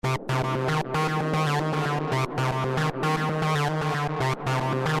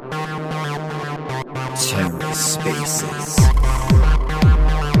TerraSpaces.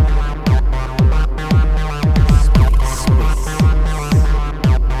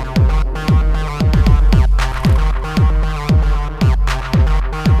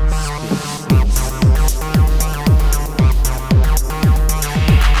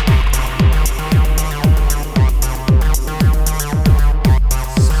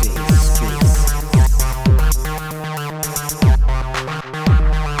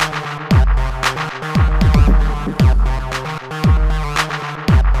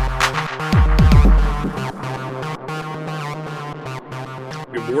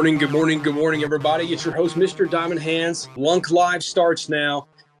 Good morning, everybody. It's your host, Mr. Diamond Hands. LUNC Live starts now.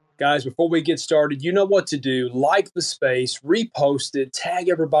 Guys, before we get started, you know what to do. Like the space, repost it, tag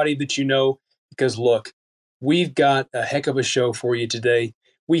everybody that you know, because look, we've got a heck of a show for you today.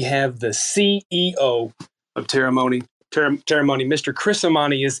 We have the CEO of Terramoni, Mr. Chris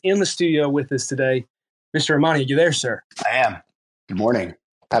Amani, is in the studio with us today. Mr. Amani, are you there, sir? I am. Good morning.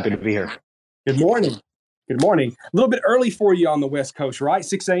 Happy to be here. Good morning. Good morning. A little bit early for you on the West Coast, right?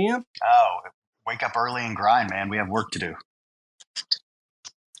 6 a.m.? Oh, wake up early and grind, man. We have work to do.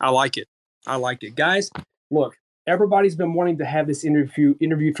 I like it. Guys, look, everybody's been wanting to have this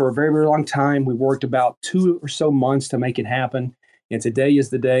interview for a very, very long time. We worked about 2 or so months to make it happen. And today is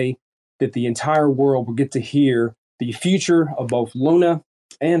the day that the entire world will get to hear the future of both Luna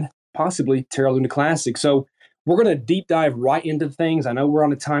and possibly Terra Luna Classic. So we're going to deep dive right into things. I know we're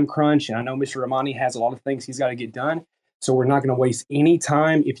on a time crunch, and I know Mr. Amani has a lot of things he's got to get done. So we're not going to waste any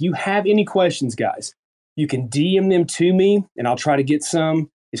time. If you have any questions, guys, you can DM them to me, and I'll try to get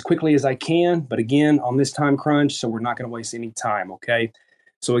some as quickly as I can. But again, on this time crunch, so we're not going to waste any time, okay?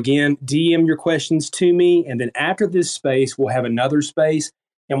 So again, DM your questions to me, and then after this space, we'll have another space,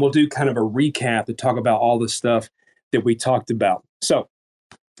 and we'll do kind of a recap to talk about all the stuff that we talked about. So,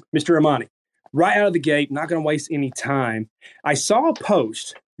 Mr. Amani, right out of the gate, not going to waste any time. I saw a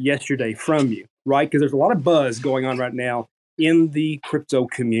post yesterday from you, right? Because there's a lot of buzz going on right now in the crypto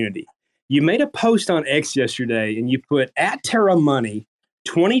community. You made a post on X yesterday, and you put at Terra Money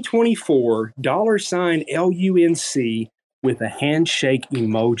 2024 $LUNC with a handshake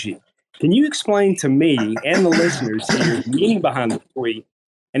emoji. Can you explain to me and the listeners the meaning behind the tweet,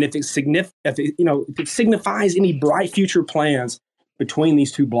 and if it signifies any bright future plans between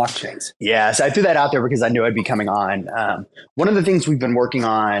these two blockchains? Yeah, so I threw that out there because I knew I'd be coming on. One of the things we've been working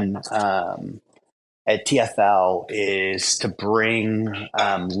on at TFL is to bring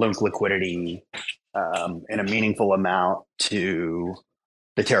LUNC liquidity in a meaningful amount to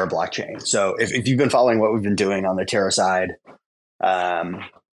the Terra blockchain. So if you've been following what we've been doing on the Terra side,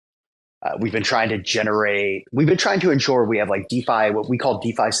 we've been trying to ensure we have like DeFi, what we call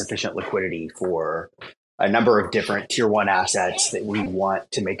DeFi sufficient liquidity for a number of different tier one assets that we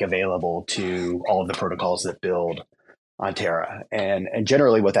want to make available to all of the protocols that build on Terra. And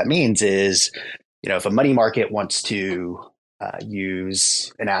generally what that means is, if a money market wants to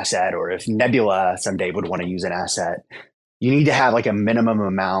use an asset, or if Nebula someday would want to use an asset, you need to have like a minimum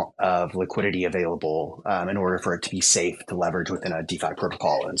amount of liquidity available in order for it to be safe to leverage within a DeFi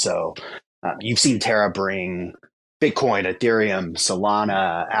protocol. And so you've seen Terra bring Bitcoin, Ethereum,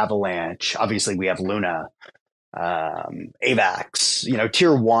 Solana, Avalanche. Obviously, we have Luna, AVAX,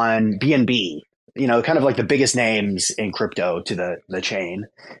 tier one, BNB, kind of like the biggest names in crypto to the chain.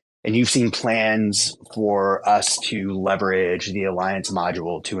 And you've seen plans for us to leverage the Alliance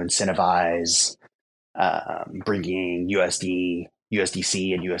module to incentivize bringing USDC,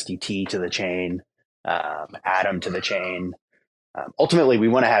 and USDT to the chain, Atom to the chain. Ultimately, we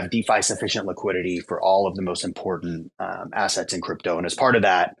want to have DeFi sufficient liquidity for all of the most important assets in crypto. And as part of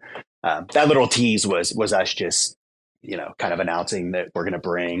that, that little tease was us just, kind of announcing that we're going to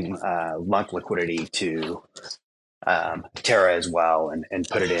bring LUNC liquidity to Terra as well, and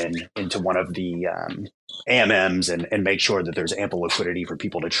put it into one of the AMMs and make sure that there's ample liquidity for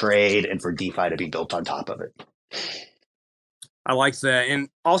people to trade and for DeFi to be built on top of it. I like that. And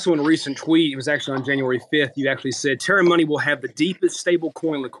also in a recent tweet, it was actually on January 5th, you actually said Terra Money will have the deepest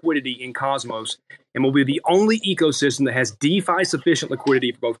stablecoin liquidity in Cosmos and will be the only ecosystem that has DeFi sufficient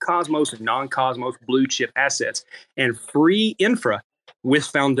liquidity for both Cosmos and non-Cosmos blue chip assets and free infra with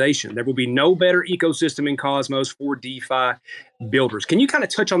Foundation. There will be no better ecosystem in Cosmos for DeFi builders. Can you kind of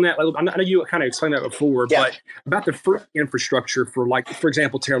touch on that? I know you kind of explained that before, but about the free infrastructure for, like, for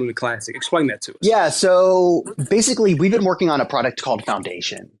example, Terra Luna Classic. Explain that to us. Yeah, so basically we've been working on a product called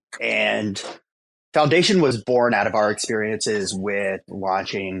Foundation, and Foundation was born out of our experiences with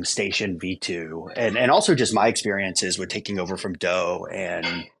launching Station V2 and also just my experiences with taking over from Doe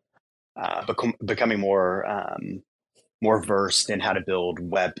and becoming more versed in how to build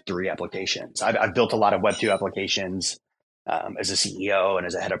Web3 applications. I've built a lot of Web2 applications as a CEO and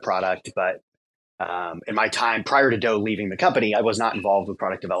as a head of product, but in my time prior to Doe leaving the company, I was not involved with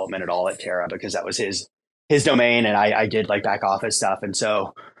product development at all at Terra because that was his domain, and I did like back office stuff. And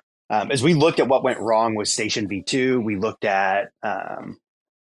so, as we looked at what went wrong with Station V2, we looked at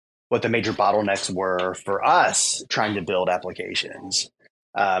what the major bottlenecks were for us trying to build applications.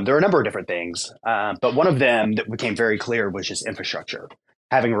 There are a number of different things, but one of them that became very clear was just infrastructure,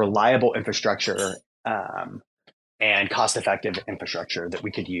 having reliable infrastructure and cost-effective infrastructure that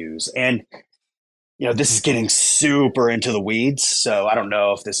we could use. And this is getting super into the weeds, so I don't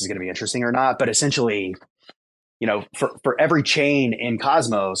know if this is going to be interesting or not. But essentially, for every chain in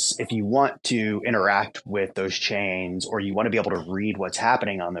Cosmos, if you want to interact with those chains or you want to be able to read what's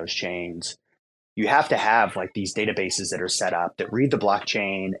happening on those chains, you have to have like these databases that are set up that read the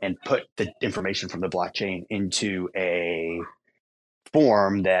blockchain and put the information from the blockchain into a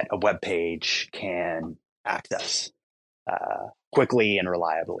form that a web page can access quickly and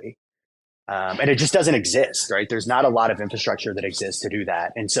reliably. And it just doesn't exist, right? There's not a lot of infrastructure that exists to do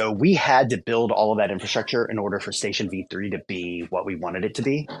that. And so we had to build all of that infrastructure in order for Station V3 to be what we wanted it to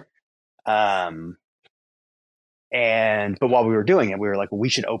be. But while we were doing it, we were like, well, we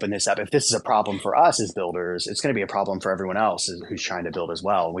should open this up. If this is a problem for us as builders, it's going to be a problem for everyone else who's trying to build as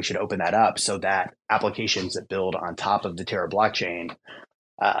well. We should open that up so that applications that build on top of the Terra blockchain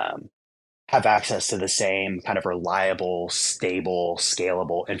have access to the same kind of reliable, stable,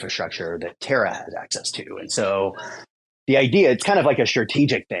 scalable infrastructure that Terra has access to. And so the idea, it's kind of like a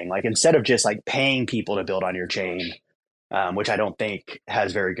strategic thing. Like instead of just like paying people to build on your chain, which I don't think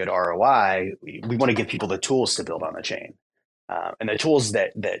has very good ROI, we want to give people the tools to build on the chain. And the tools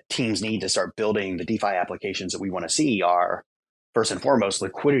that teams need to start building the DeFi applications that we want to see are, first and foremost,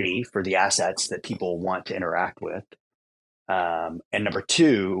 liquidity for the assets that people want to interact with. And number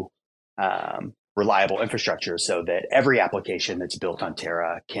two, reliable infrastructure so that every application that's built on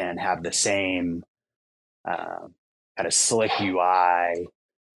Terra can have the same kind of slick UI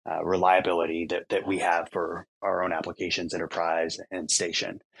reliability that we have for our own applications, enterprise and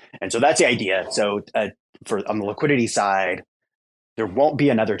station. And so that's the idea. So on the liquidity side, there won't be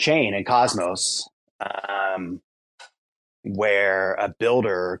another chain in Cosmos where a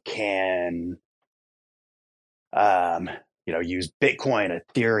builder can use Bitcoin,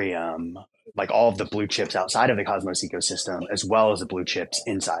 Ethereum, like all of the blue chips outside of the Cosmos ecosystem, as well as the blue chips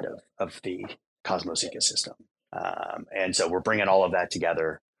inside of the Cosmos ecosystem. And so we're bringing all of that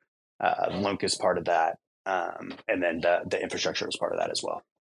together. LUNC is part of that. And then the infrastructure is part of that as well.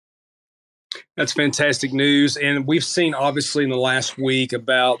 That's fantastic news. And we've seen, obviously, in the last week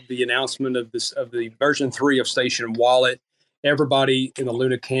about the announcement of the version 3 of Station Wallet. Everybody in the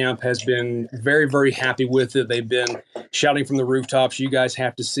Luna camp has been very, very happy with it. They've been shouting from the rooftops, you guys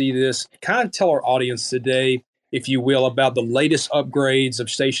have to see this. Kind of tell our audience today, if you will, about the latest upgrades of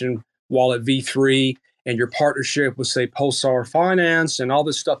Station Wallet V3 and your partnership with, say, Pulsar Finance and all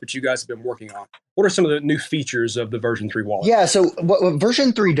this stuff that you guys have been working on. What are some of the new features of the version 3 wallet? Yeah, so what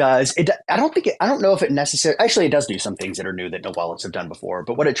version 3 does, I don't know if it necessarily, actually it does do some things that are new that no wallets have done before,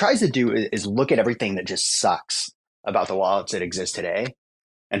 but what it tries to do is look at everything that just sucks about the wallets that exist today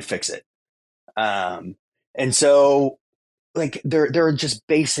and fix it. And so like there are just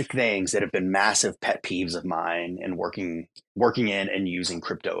basic things that have been massive pet peeves of mine in working in and using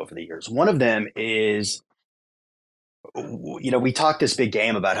crypto over the years. One of them is, we talked this big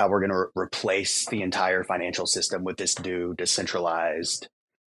game about how we're going to replace the entire financial system with this new decentralized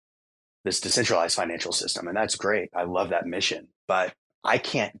financial system. And that's great. I love that mission, but I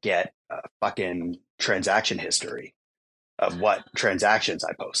can't get a fucking transaction history of what transactions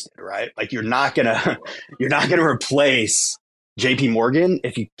I posted, right? Like you're not going to replace JP Morgan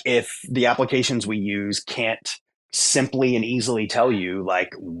if the applications we use can't simply and easily tell you like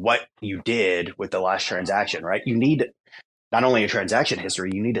what you did with the last transaction, right? You need not only a transaction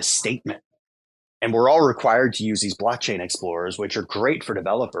history, you need a statement. And we're all required to use these blockchain explorers, which are great for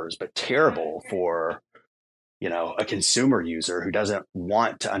developers, but terrible for, a consumer user who doesn't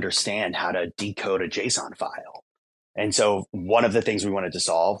want to understand how to decode a JSON file. And so one of the things we wanted to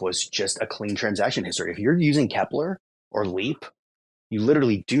solve was just a clean transaction history. If you're using Kepler or Leap, you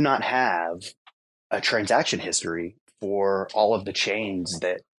literally do not have a transaction history for all of the chains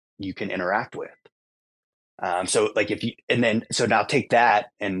that you can interact with. So now take that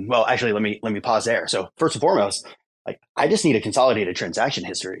and, well, actually, let me pause there. So first and foremost, like I just need a consolidated transaction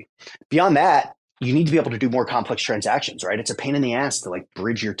history. Beyond that, you need to be able to do more complex transactions, right? It's a pain in the ass to like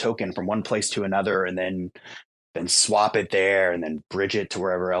bridge your token from one place to another and then then swap it there, and then bridge it to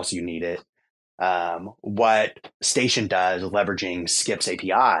wherever else you need it. What Station does, leveraging Skip's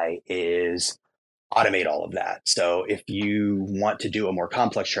API, is automate all of that. So if you want to do a more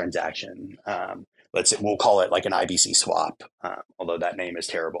complex transaction, we'll call it like an IBC swap, although that name is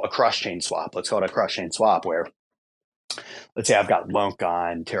terrible. A cross chain swap. Let's call it a cross chain swap where, let's say I've got LUNC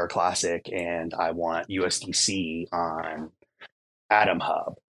on Terra Classic and I want USDC on Atom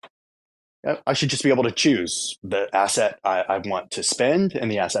Hub. I should just be able to choose the asset I want to spend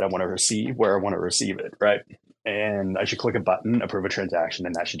and the asset I want to receive, where I want to receive it, right? And I should click a button, approve a transaction,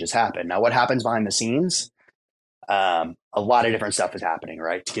 and that should just happen. Now, what happens behind the scenes? A lot of different stuff is happening,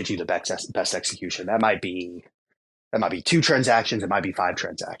 right, to get you the best execution. That might be 2 transactions, it might be 5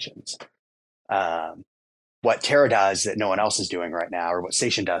 transactions. What Terra does that no one else is doing right now, or what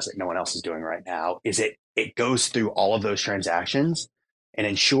Station does that no one else is doing right now, is it goes through all of those transactions and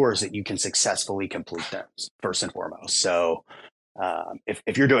ensures that you can successfully complete them first and foremost. So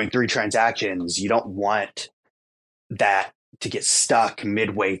if you're doing 3 transactions, you don't want that to get stuck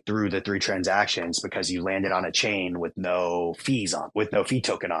midway through the 3 transactions because you landed on a chain with no fee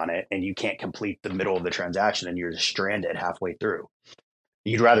token on it, and you can't complete the middle of the transaction and you're just stranded halfway through.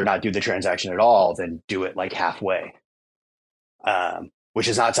 You'd rather not do the transaction at all than do it like halfway. Which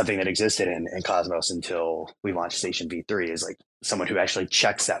is not something that existed in Cosmos until we launched Station V3, is like someone who actually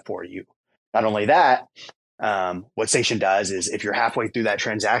checks that for you. Not only that, what Station does is if you're halfway through that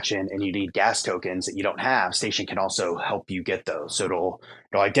transaction and you need gas tokens that you don't have, Station can also help you get those. So it'll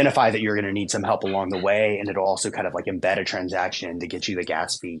identify that you're going to need some help along the way, and it'll also kind of like embed a transaction to get you the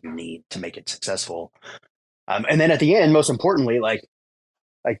gas fee you need to make it successful. And then at the end, most importantly, like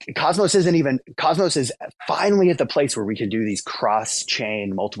Cosmos is finally at the place where we can do these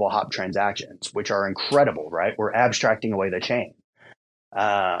cross-chain multiple hop transactions, which are incredible, right? We're abstracting away the chain.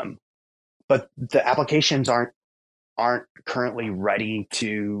 But the applications aren't currently ready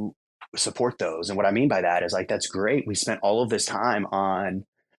to support those. And what I mean by that is, like, that's great. We spent all of this time on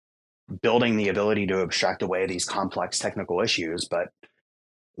building the ability to abstract away these complex technical issues, but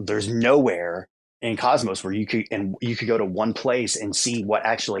there's nowhere in Cosmos where you could go to one place and see what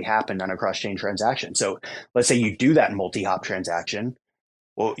actually happened on a cross-chain transaction. So let's say you do that multi-hop transaction.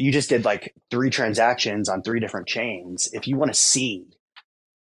 Well, you just did like 3 transactions on 3 different chains. If you want to see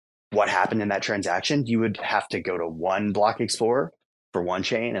what happened in that transaction, you would have to go to one block explorer for one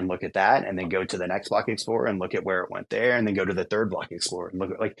chain and look at that, and then go to the next block explorer and look at where it went there, and then go to the third block explorer and look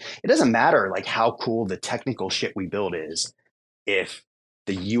at, like, it doesn't matter like how cool the technical shit we build is if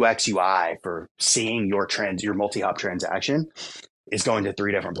the UX UI for seeing your multi-hop transaction is going to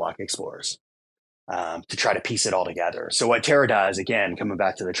 3 different block explorers to try to piece it all together. So what Terra does, again, coming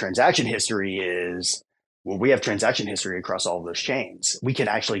back to the transaction history, is, well, we have transaction history across all of those chains. We can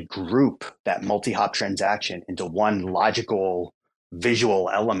actually group that multi-hop transaction into one logical visual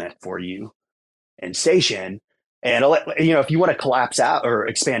element for you in Station. And if you want to collapse out or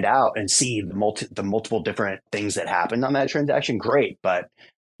expand out and see the multiple different things that happened on that transaction, great. But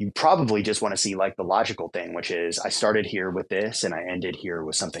you probably just want to see like the logical thing, which is I started here with this and I ended here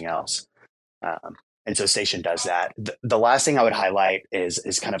with something else. And so Station does that. The last thing I would highlight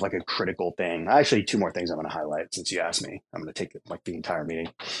is kind of like a critical thing. Actually, 2 more things I'm going to highlight since you asked me. I'm going to take like the entire meeting.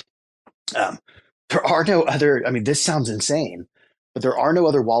 There are no other. I mean, this sounds insane, but there are no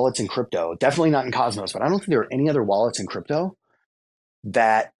other wallets in crypto. Definitely not in Cosmos, but I don't think there are any other wallets in crypto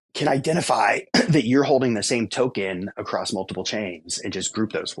that can identify that you're holding the same token across multiple chains and just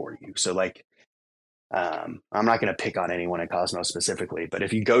group those for you. So like, I'm not going to pick on anyone at Cosmos specifically, but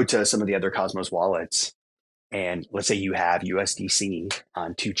if you go to some of the other Cosmos wallets and let's say you have USDC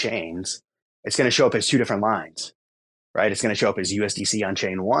on 2 chains, it's going to show up as 2 different lines, right? It's going to show up as USDC on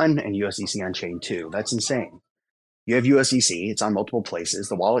chain 1 and USDC on chain 2. That's insane. You have USDC, it's on multiple places.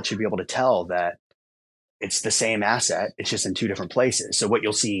 The wallet should be able to tell that it's the same asset, it's just in 2 different places. So what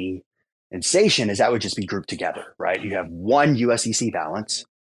you'll see in Station is that would just be grouped together, right? You have one USDC balance,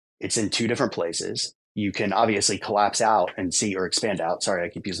 it's in 2 different places. You can obviously collapse out and see, or expand out. Sorry, I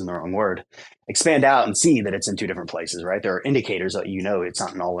keep using the wrong word. Expand out and see that it's in 2 different places, right? There are indicators that it's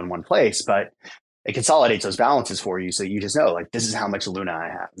not all in one place, but it consolidates those balances for you. So you just know, like, this is how much Luna I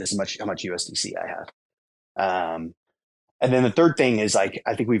have. This is how much USDC I have. And then the third thing is, like,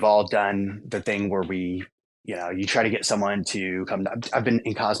 I think we've all done the thing where you try to get someone to come. I've been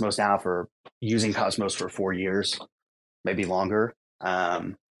in Cosmos now using Cosmos for 4 years, maybe longer.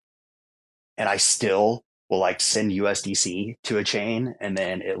 And I still will like send USDC to a chain and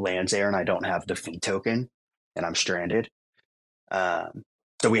then it lands there and I don't have the fee token and I'm stranded.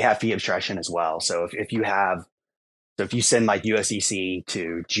 So we have fee abstraction as well. So if you have So if you send like USDC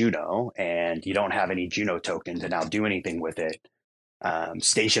to Juno and you don't have any Juno token to now do anything with it,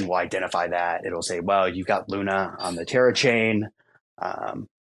 Station will identify that. It'll say, well, you've got Luna on the Terra chain. Um,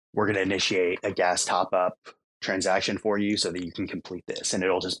 we're going to initiate a gas top up transaction for you so that you can complete this. And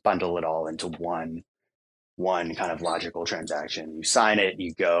it'll just bundle it all into one kind of logical transaction. You sign it,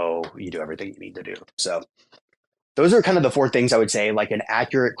 you go, you do everything you need to do. So those are kind of the four things I would say, like an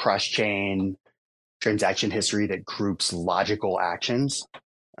accurate cross chain transaction history that groups logical actions.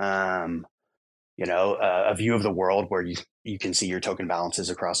 A view of the world where you can see your token balances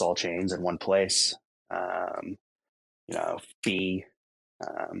across all chains in one place. Um, fee,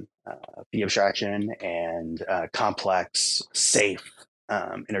 fee abstraction, and complex, safe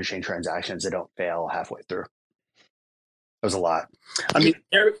interchain transactions that don't fail halfway through. That was a lot. I mean,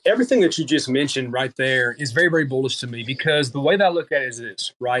 everything that you just mentioned right there is very, very bullish to me because the way that I look at it is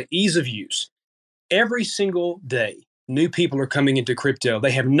this, right? Ease of use. Every single day, new people are coming into crypto.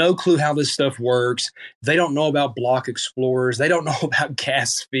 They have no clue how this stuff works. They don't know about block explorers. They don't know about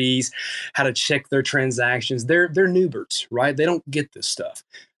gas fees, how to check their transactions. They're noobers, right? They don't get this stuff.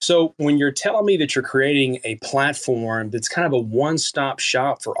 So when you're telling me that you're creating a platform that's kind of a one-stop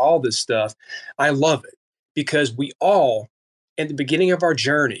shop for all this stuff, I love it because we all at the beginning of our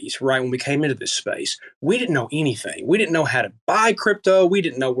journeys, right, when we came into this space, we didn't know anything. We didn't know how to buy crypto. We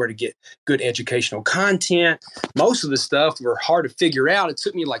didn't know where to get good educational content. Most of the stuff were hard to figure out. It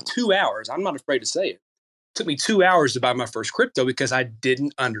took me like 2 hours. I'm not afraid to say it. It took me 2 hours to buy my first crypto because I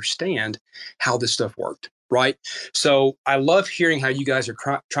didn't understand how this stuff worked, right? So I love hearing how you guys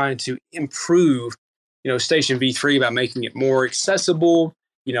are trying to improve, Station V3 by making it more accessible,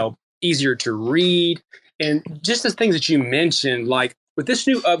 easier to read. And just the things that you mentioned, like with this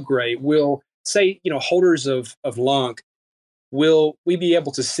new upgrade, will say, holders of LUNC, will we be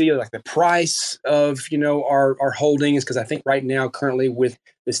able to see like the price of, our holdings? Because I think right now, currently with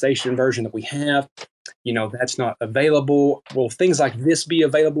the station version that we have, that's not available. Will things like this be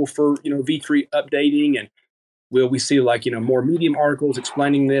available for, V3 updating? And will we see like, more Medium articles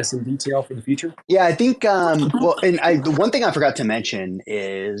explaining this in detail for the future? Yeah, I think, the one thing I forgot to mention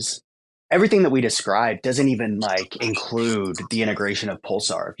is everything that we described doesn't even like include the integration of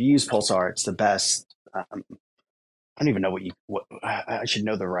Pulsar. If you use Pulsar, it's the best. I don't even know what I should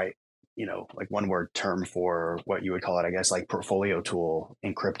know the right, like one word term for what you would call it, I guess, like portfolio tool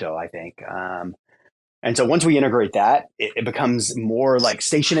in crypto, I think. And so once we integrate that, it becomes more like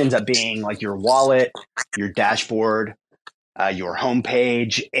Station ends up being like your wallet, your dashboard, your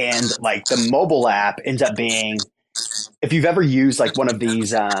homepage, and like the mobile app ends up being, if you've ever used like one of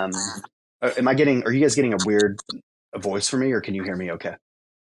these, are you guys getting a weird voice from me or can you hear me okay?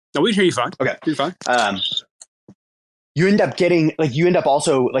 No, we can hear you fine. Okay. You're fine. You end up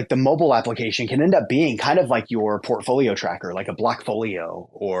also like the mobile application can end up being kind of like your portfolio tracker, like a Blockfolio,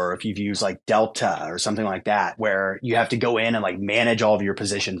 or if you've used like Delta or something like that, where you have to go in and like manage all of your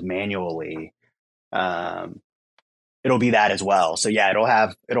positions manually. It'll be that as well. So yeah, it'll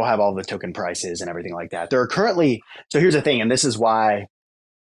have all the token prices and everything like that. There are currently, so here's the thing, and this is why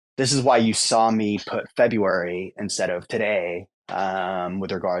you saw me put February instead of today,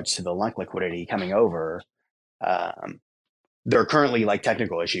 with regards to the LUNC liquidity coming over. There are currently like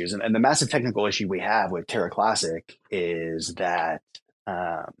technical issues, and the massive technical issue we have with Terra Classic is that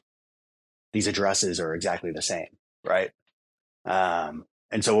these addresses are exactly the same, right?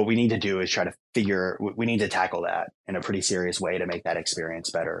 And so what we need to do is we need to tackle that in a pretty serious way to make that experience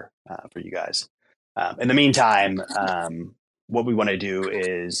better for you guys. In the meantime, what we want to do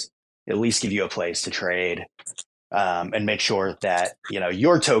is at least give you a place to trade, and make sure that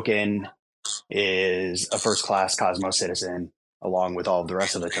your token is a first-class Cosmos citizen, along with all of the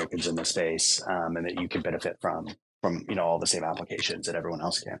rest of the tokens in the space, and that you can benefit from all the same applications that everyone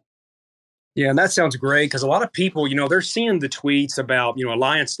else can. Yeah, and that sounds great because a lot of people, they're seeing the tweets about,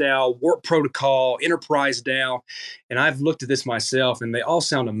 Alliance DAO, Warp Protocol, Enterprise DAO, and I've looked at this myself, and they all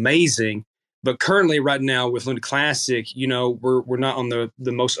sound amazing. But currently, right now with Luna Classic, we're not on the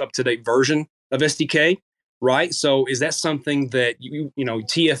most up to date version of SDK, right? So is that something that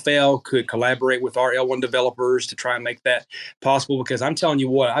TFL could collaborate with our L1 developers to try and make that possible? Because I'm telling you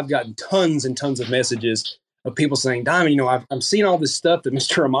what, I've gotten tons and tons of messages of people saying, Diamond, I'm seeing all this stuff that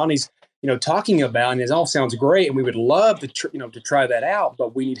Mr. Amani's talking about, and it all sounds great, and we would love to, to try that out,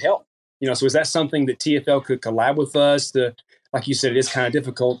 but we need help. So is that something that TFL could collab with us to, like you said, it is kind of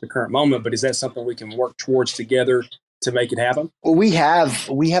difficult at the current moment, but is that something we can work towards together to make it happen? Well, we have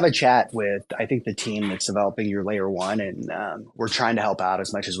a chat with, I think, the team that's developing your layer one, and we're trying to help out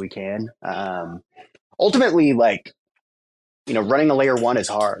as much as we can. Ultimately, like, running a layer one is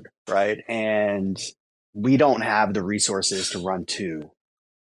hard, right? And we don't have the resources to run two.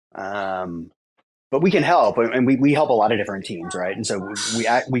 Um, but we can help, and we help a lot of different teams, right? And so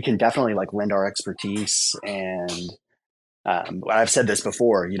we can definitely like lend our expertise. And I've said this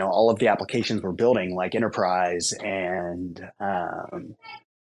before, you know, all of the applications we're building, like Enterprise and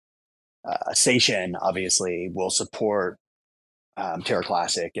Station, obviously will support Terra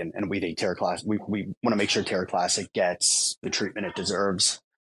Classic, and we think Terra Classic. We want to make sure Terra Classic gets the treatment it deserves,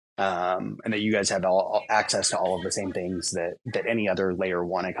 and that you guys have all access to all of the same things that any other layer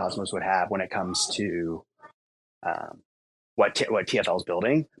one at Cosmos would have when it comes to um, what TFL is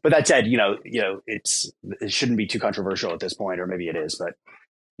building. But that said, it shouldn't be too controversial at this point, or maybe it is.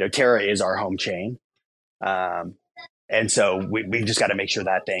 But Terra is our home chain, um, and so we've just got to make sure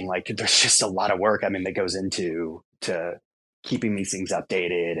that thing, like, there's just a lot of work. I mean, that goes into to keeping these things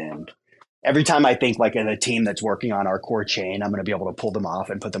updated. And every time I think like in a team that's working on our core chain, I'm going to be able to pull them off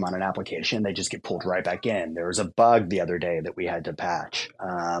and put them on an application, they just get pulled right back in. There was a bug the other day that we had to patch.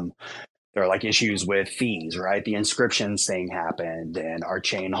 There are like issues with fees, right? The inscriptions thing happened and our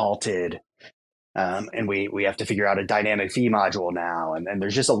chain halted. And we have to figure out a dynamic fee module now. And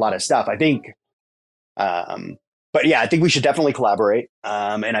there's just a lot of stuff. I think, but yeah, I think we should definitely collaborate.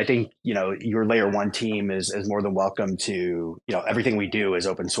 And I think, your layer one team is more than welcome to, everything we do is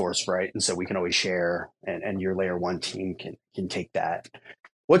open source, right? And so we can always share, and your layer one team can take that.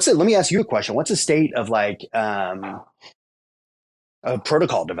 Let me ask you a question. What's the state of like, of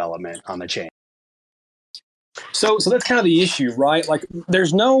protocol development on the chain? So that's kind of the issue, right? Like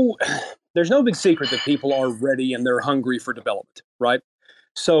there's no big secret that people are ready and they're hungry for development, right?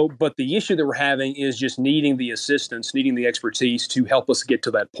 So, but the issue that we're having is just needing the assistance, needing the expertise to help us get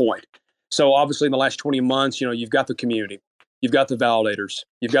to that point. So obviously in the last 20 months, you've got the community, you've got the validators,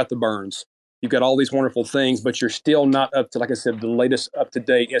 you've got the burns, you've got all these wonderful things, but you're still not up to, like I said, the latest up to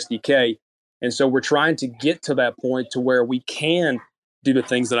date SDK. And so we're trying to get to that point to where we can do the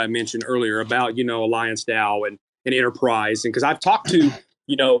things that I mentioned earlier about, Alliance DAO and Enterprise. And because I've talked to,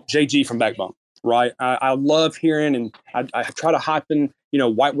 JG from Backbone, right? I love hearing, and I try to hype in,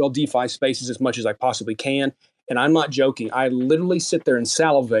 white whale DeFi spaces as much as I possibly can. And I'm not joking. I literally sit there and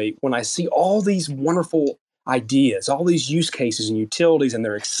salivate when I see all these wonderful ideas, all these use cases and utilities, and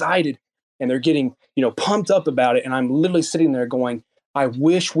they're excited and they're getting, pumped up about it. And I'm literally sitting there going, I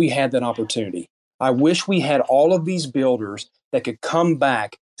wish we had that opportunity. I wish we had all of these builders that could come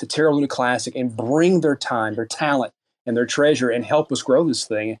back to Terra Luna Classic and bring their time, their talent, and their treasure and help us grow this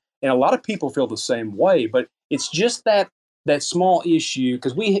thing. And a lot of people feel the same way, but it's just that small issue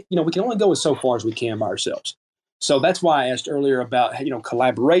because we can only go as so far as we can by ourselves. So that's why I asked earlier about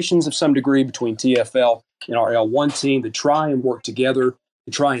collaborations of some degree between TFL and our L1 team to try and work together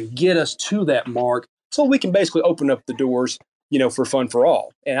to try and get us to that mark, so we can basically open up the doors for fun for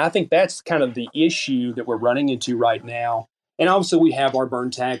all. And I think that's kind of the issue that we're running into right now. And obviously we have our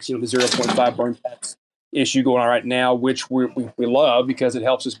burn tax, the 0.5 burn tax issue going on right now, which we love because it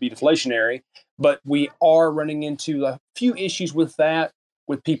helps us be deflationary. But we are running into a few issues with that,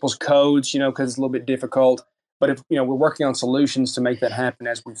 with people's codes, because it's a little bit difficult. But if we're working on solutions to make that happen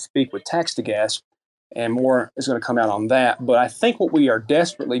as we speak with tax to gas, and more is going to come out on that. But I think what we are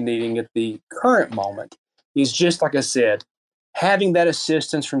desperately needing at the current moment is just, like I said, having that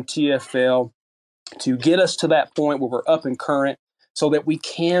assistance from TFL to get us to that point where we're up and current so that we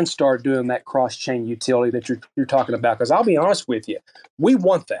can start doing that cross-chain utility that you're talking about. Because I'll be honest with you, we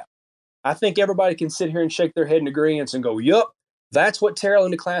want that. I think everybody can sit here and shake their head in agreement and go, yup, that's what Terra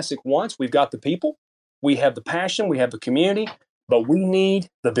Luna Classic wants. We've got the people, we have the passion, we have the community, but we need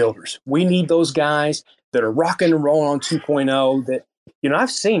the builders. We need those guys that are rocking and rolling on 2.0 that, I've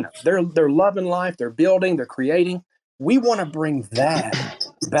seen them. They're loving life, they're building, they're creating. We want to bring that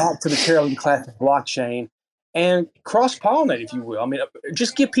back to the Terra Luna Classic blockchain and cross-pollinate, if you will. I mean,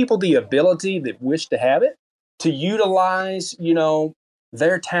 just give people the ability that wish to have it to utilize,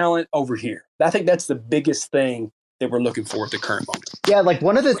 their talent over here. I think that's the biggest thing that we're looking for at the current moment. Yeah, like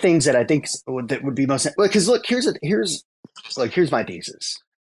one of the things that I think that would be most, because look, here's my thesis.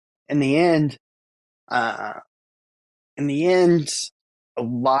 In the end, uh, a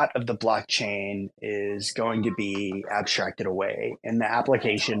lot of the blockchain is going to be abstracted away, and the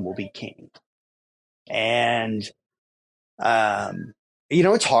application will be king. And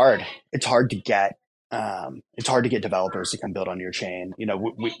it's hard. It's hard to get. It's hard to get developers to come build on your chain.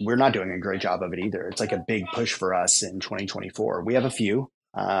 We're not doing a great job of it either. It's like a big push for us in 2024. We have a few,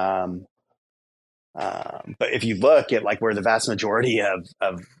 but if you look at like where the vast majority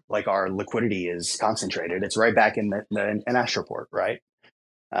of like our liquidity is concentrated, it's right back in the Ash report, right?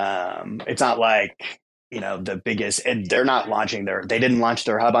 It's not like the biggest, and they're not launching they didn't launch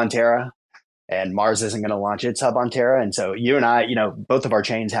their hub on Terra, and Mars isn't going to launch its hub on Terra. And so you and I, both of our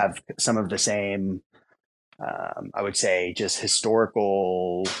chains have some of the same, I would say, just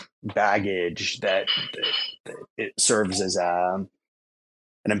historical baggage that it serves as an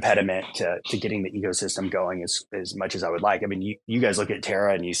impediment to getting the ecosystem going as much as I would like. I mean, you guys look at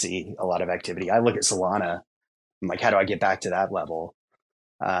Terra and you see a lot of activity. I look at Solana. I'm like, how do I get back to that level?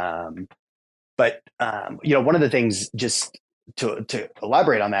 But one of the things, just to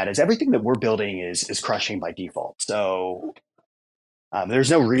elaborate on that, is everything that we're building is crushing by default. So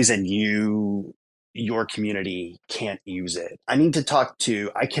there's no reason your community can't use it. I need to talk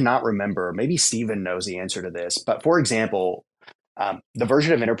to, I cannot remember, maybe Steven knows the answer to this, but for example, the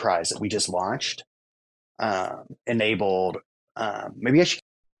version of Enterprise that we just launched enabled, maybe I should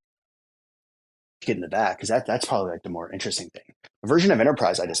get into that because that's probably like the more interesting thing. The version of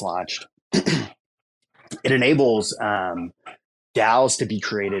Enterprise I just launched, it enables DAOs to be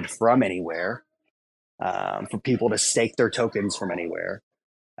created from anywhere, for people to stake their tokens from anywhere.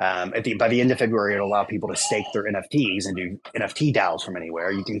 By the end of February, it'll allow people to stake their NFTs and do NFT DAOs from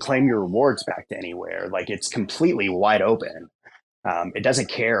anywhere. You can claim your rewards back to anywhere. Like, it's completely wide open. It doesn't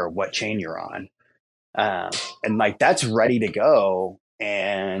care what chain you're on. And like, that's ready to go.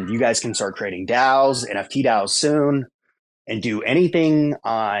 And you guys can start creating DAOs, NFT DAOs soon, and do anything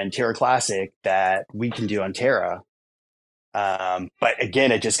on Terra Classic that we can do on Terra. But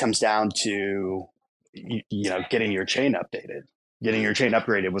again, it just comes down to, getting your chain updated, getting your chain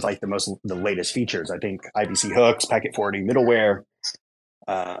upgraded with like the latest features. I think IBC hooks, packet forwarding middleware.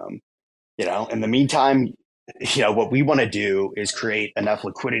 In the meantime, what we want to do is create enough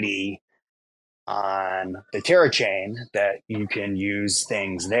liquidity on the Terra chain that you can use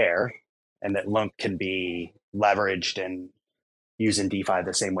things there, and that LUNC can be leveraged and used in DeFi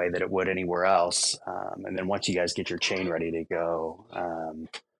the same way that it would anywhere else. And then once you guys get your chain ready to go,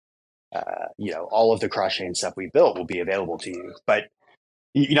 all of the cross chain stuff we built will be available to you. But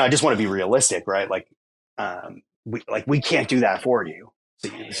I just want to be realistic, right? Like, we can't do that for you.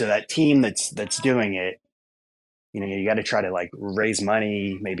 So that team that's doing it, you got to try to like raise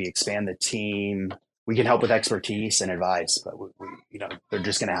money, maybe expand the team. We can help with expertise and advice, but they're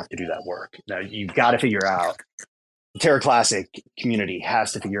just going to have to do that work. Now, you've got to figure out, the Terra Classic community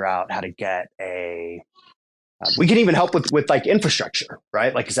has to figure out how to get we can even help with like infrastructure,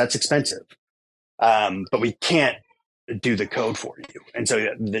 right? Like, 'cause that's expensive. But we can't do the code for you. And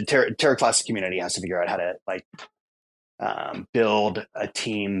so the Terra Classic community has to figure out how to like build a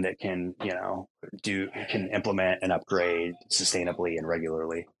team that can implement and upgrade sustainably and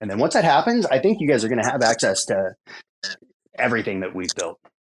regularly. And then once that happens, I think you guys are going to have access to everything that we've built.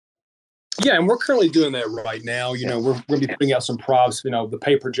 Yeah, and we're currently doing that right now. We're going to be putting out some props, the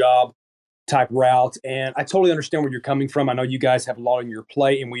pay per job type route. And I totally understand where you're coming from. I know you guys have a lot on your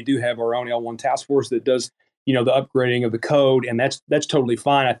plate, and we do have our own L1 task force that does, the upgrading of the code, and that's totally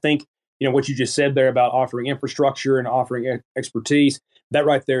fine. I think, what you just said there about offering infrastructure and offering expertise, that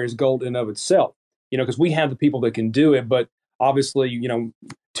right there is gold in of itself, because we have the people that can do it, but obviously,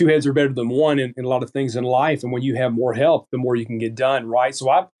 two heads are better than one in a lot of things in life. And when you have more help, the more you can get done, right? So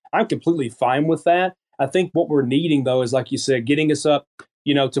I'm completely fine with that. I think what we're needing, though, is, like you said, getting us up,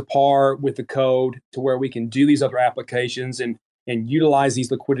 to par with the code to where we can do these other applications and utilize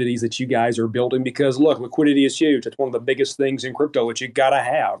these liquidities that you guys are building. Because look, liquidity is huge. It's one of the biggest things in crypto that you got to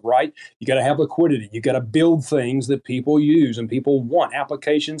have, right? You got to have liquidity. You got to build things that people use and people want,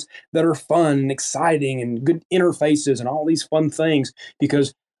 applications that are fun and exciting and good interfaces and all these fun things.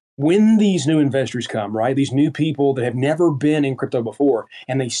 Because when these new investors come, right, these new people that have never been in crypto before,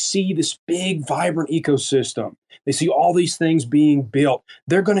 and they see this big, vibrant ecosystem, they see all these things being built,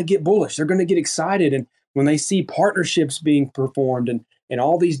 they're going to get bullish. They're going to get excited. And when they see partnerships being performed and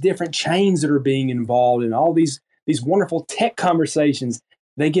all these different chains that are being involved and all these wonderful tech conversations,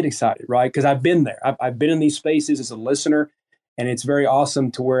 they get excited, right? Because I've been there. I've been in these spaces as a listener, and it's very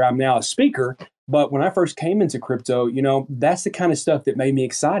awesome to where I'm now a speaker. But when I first came into crypto, that's the kind of stuff that made me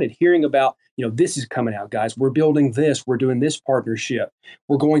excited, hearing about, this is coming out, guys. We're building this. We're doing this partnership.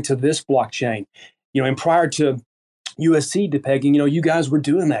 We're going to this blockchain. And prior to USC depegging, you guys were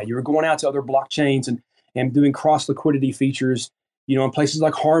doing that. You were going out to other blockchains and doing cross liquidity features, in places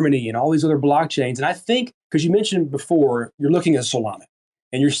like Harmony and all these other blockchains. And I think, because you mentioned before, you're looking at Solana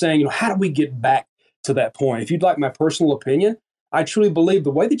and you're saying, how do we get back to that point? If you'd like my personal opinion, I truly believe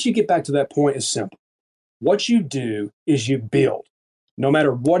the way that you get back to that point is simple. What you do is you build, no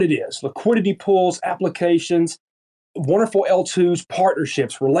matter what it is, liquidity pools, applications, wonderful L2s,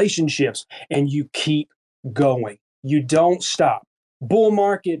 partnerships, relationships, and you keep going. You don't stop. Bull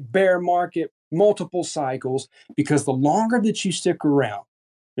market, bear market, multiple cycles, because the longer that you stick around,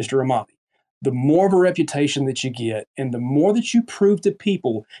 Mr. Amani, the more of a reputation that you get, and the more that you prove to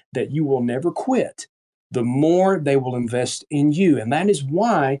people that you will never quit, the more they will invest in you. And that is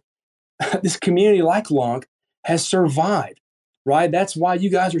why this community like LUNC has survived, right? That's why you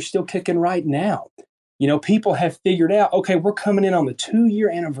guys are still kicking right now. People have figured out, okay, we're coming in on the 2-year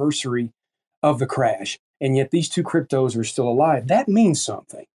anniversary of the crash, and yet these two cryptos are still alive. That means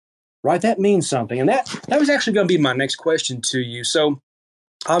something, right? That means something. And that was actually going to be my next question to you. So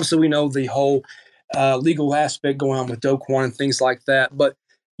obviously, we know the whole legal aspect going on with Do Kwon and things like that, but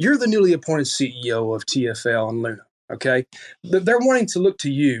you're the newly appointed CEO of TFL and Luna, okay? They're wanting to look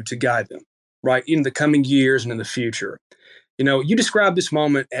to you to guide them, right, in the coming years and in the future. You described this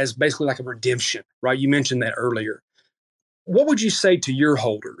moment as basically like a redemption, right? You mentioned that earlier. What would you say to your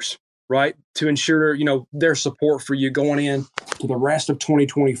holders, right, to ensure, their support for you going in to the rest of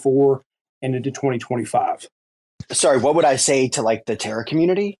 2024 and into 2025? Sorry, what would I say to like the Terra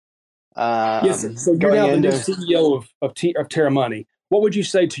community? Yes, sir. So you're Going now the new into CEO of Terra Money. What would you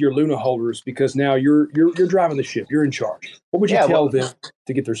say to your Luna holders? Because now you're driving the ship. You're in charge. What would you yeah, tell well, them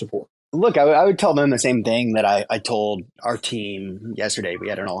to get their support? look, I would tell them the same thing that I told our team yesterday. We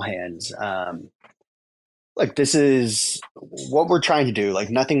had an all hands. Look, this is what we're trying to do. Like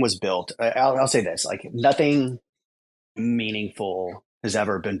nothing was built. I'll say this: like nothing meaningful has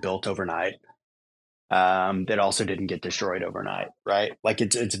ever been built overnight. That also didn't get destroyed overnight, right? Like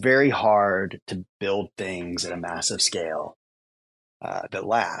it's very hard to build things at a massive scale that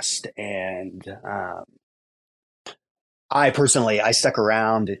last. And I personally, I stuck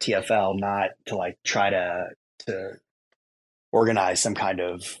around at TFL not to like try to organize some kind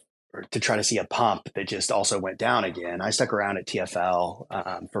of or to try to see a pump that just also went down again. I stuck around at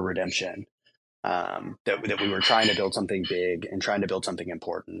TFL for redemption. That we were trying to build something big and trying to build something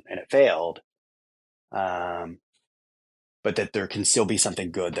important, and it failed. Um, but that there can still be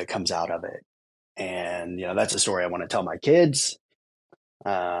something good that comes out of it. And that's a story I want to tell my kids.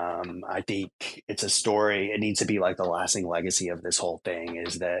 I think it's a story. It needs to be like the lasting legacy of this whole thing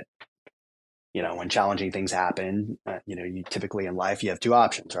is that when challenging things happen, you typically in life you have two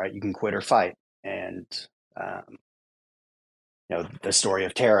options, right? You can quit or fight, and um, the story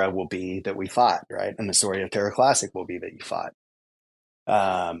of Terra will be that we fought, right? And the story of Terra Classic will be that you fought.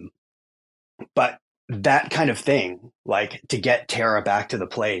 Um, but that kind of thing, like to get Terra back to the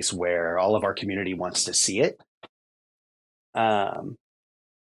place where all of our community wants to see it, um,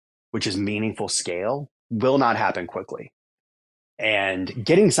 which is meaningful scale, will not happen quickly. And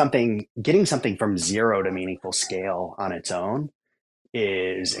getting something from zero to meaningful scale on its own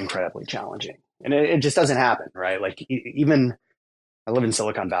is incredibly challenging. And it just doesn't happen, right? Like even I live in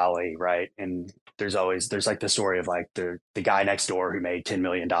Silicon Valley, right? And there's like the story of like the guy next door who made $10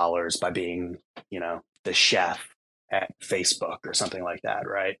 million by being, the chef at Facebook or something like that,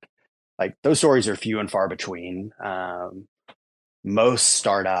 right? Like those stories are few and far between. Most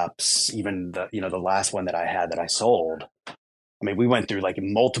startups, even the last one that I had that I sold, I mean, we went through like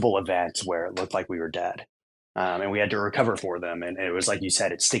multiple events where it looked like we were dead. And we had to recover for them. And it was like you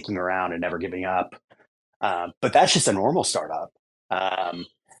said, it's sticking around and never giving up. But that's just a normal startup.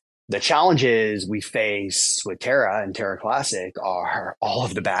 The challenges we face with Terra and Terra Classic are all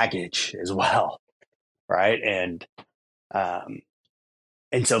of the baggage as well, right? And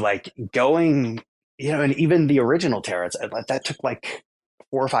so like going, and even the original Terra, that took like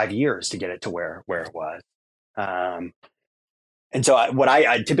 4 or 5 years to get it to where it was. And so what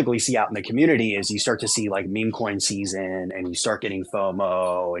I typically see out in the community is you start to see like meme coin season and you start getting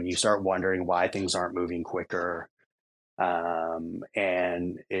FOMO and you start wondering why things aren't moving quicker.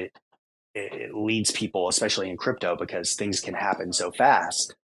 And it leads people, especially in crypto, because things can happen so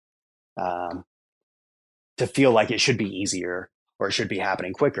fast, to feel like it should be easier or it should be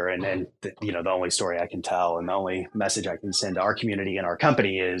happening quicker. And then, the only story I can tell and the only message I can send to our community and our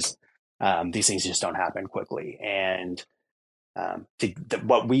company is these things just don't happen quickly. And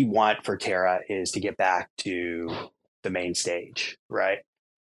what we want for Terra is to get back to the main stage, right?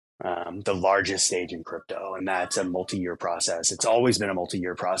 The largest stage in crypto, and that's a multi-year process. It's always been a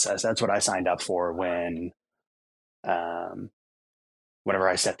multi-year process. That's what I signed up for whenever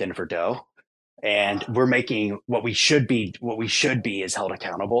I stepped in for Do. And we're making what we should be is held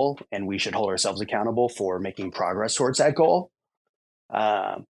accountable, and we should hold ourselves accountable for making progress towards that goal.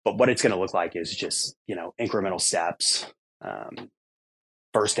 But what it's going to look like is just incremental steps,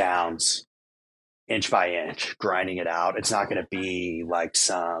 first downs, inch by inch, grinding it out. It's not going to be like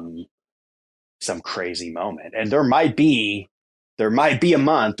some crazy moment. And there might be a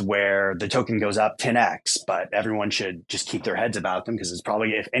month where the token goes up 10x, but everyone should just keep their heads about them, because it's probably,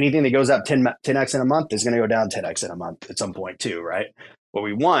 if anything that goes up 10x in a month is going to go down 10x in a month at some point too, right? What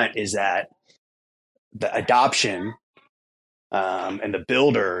we want is that the adoption and the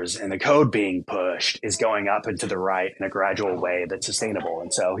builders and the code being pushed is going up and to the right in a gradual way that's sustainable.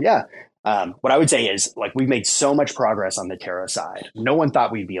 And so, yeah, what I would say is like we've made so much progress on the Terra side. No one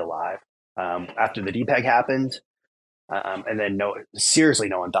thought we'd be alive after the DPEG happened. And then seriously,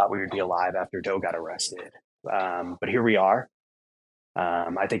 no one thought we would be alive after Doe got arrested. But here we are.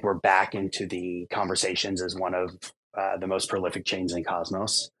 I think we're back into the conversations as one of the most prolific chains in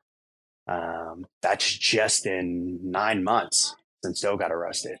Cosmos. That's just in 9 months since Doe got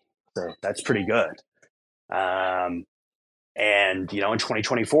arrested. So that's pretty good. And, in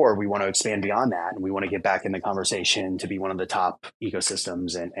 2024, we want to expand beyond that. And we want to get back in the conversation to be one of the top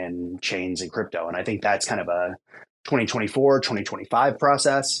ecosystems and chains in crypto. And I think that's kind of a 2024, 2025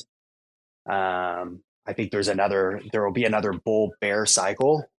 process. I think there will be another bull bear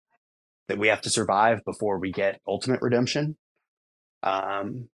cycle that we have to survive before we get ultimate redemption.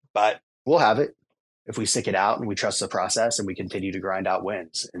 But we'll have it if we stick it out and we trust the process and we continue to grind out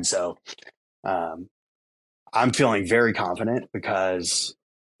wins. And so I'm feeling very confident because,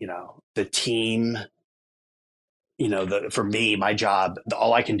 the team, for me, my job,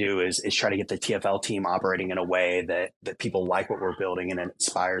 all I can do is try to get the TFL team operating in a way that people like what we're building and it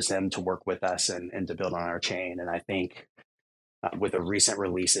inspires them to work with us and to build on our chain. And I think with the recent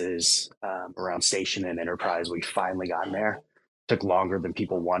releases around Station and Enterprise, we finally gotten there. Took longer than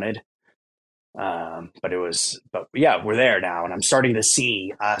people wanted. But yeah, we're there now. And I'm starting to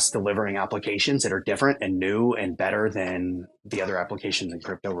see us delivering applications that are different and new and better than the other applications in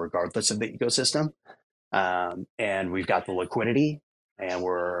crypto, regardless of the ecosystem. And we've got the liquidity and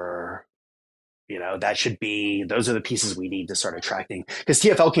those are the pieces we need to start attracting, because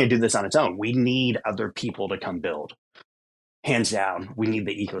TFL can't do this on its own. We need other people to come build. Hands down, we need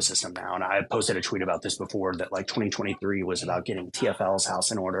the ecosystem now. And I posted a tweet about this before that like 2023 was about getting TFL's house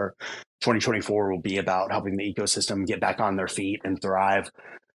in order. 2024 will be about helping the ecosystem get back on their feet and thrive.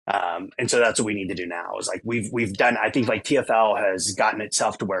 And so that's what we need to do now is like we've done, I think like TFL has gotten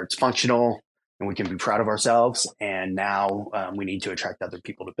itself to where it's functional and we can be proud of ourselves. And now we need to attract other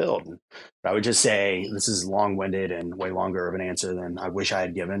people to build. But I would just say this is long-winded and way longer of an answer than I wish I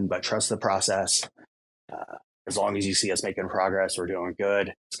had given, but trust the process. As long as you see us making progress, we're doing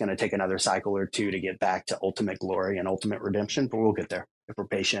good. It's going to take another cycle or two to get back to ultimate glory and ultimate redemption, but we'll get there if we're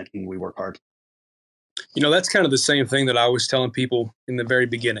patient and we work hard. That's kind of the same thing that I was telling people in the very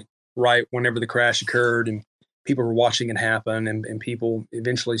beginning, right? Whenever the crash occurred and people were watching it happen and people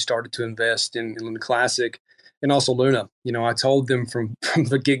eventually started to invest in the Classic and also Luna. I told them from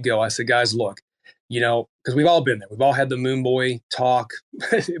the get-go, I said, guys, look, because we've all been there. We've all had the Moon Boy talk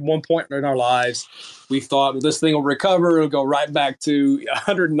at one point in our lives. We thought, well, this thing will recover. It'll go right back to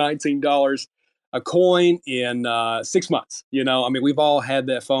 $119 a coin in 6 months. We've all had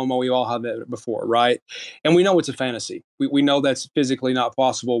that FOMO. We've all had that before, right? And we know it's a fantasy. We know that's physically not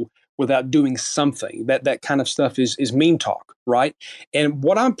possible without doing something. That kind of stuff is meme talk, right? And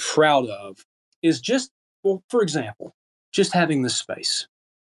what I'm proud of is just, well, for example, just having this space,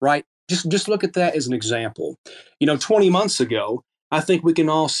 right? Just look at that as an example. 20 months ago, I think we can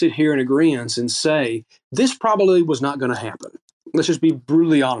all sit here in agreement and say, this probably was not going to happen. Let's just be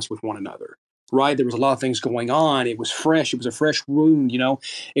brutally honest with one another, right? There was a lot of things going on. It was fresh. It was a fresh wound,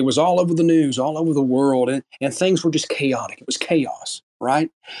 It was all over the news, all over the world, and things were just chaotic. It was chaos,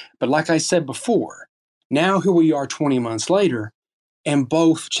 right? But like I said before, now here we are 20 months later, and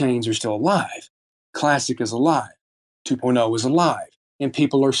both chains are still alive. Classic is alive. 2.0 is alive. And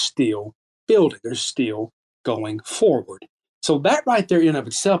people are still building. They're still going forward. So that right there in and of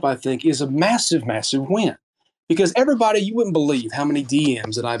itself, I think, is a massive, massive win. Because everybody, you wouldn't believe how many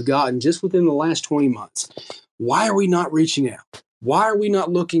DMs that I've gotten just within the last 20 months. Why are we not reaching out? Why are we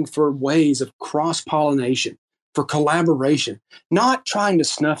not looking for ways of cross-pollination, for collaboration, not trying to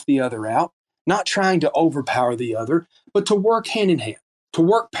snuff the other out, not trying to overpower the other, but to work hand in hand, to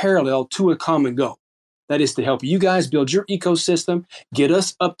work parallel to a common goal? That is to help you guys build your ecosystem, get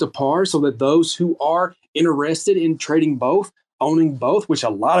us up to par so that those who are interested in trading both, owning both, which a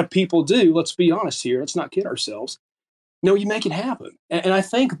lot of people do, let's be honest here, let's not kid ourselves, you make it happen. And I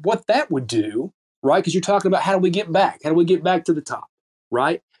think what that would do, right, because you're talking about how do we get back? How do we get back to the top,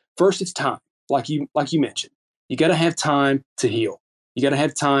 right? First, it's time, like you mentioned. You got to have time to heal. You got to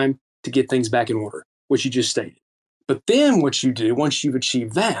have time to get things back in order, which you just stated. But then what you do, once you've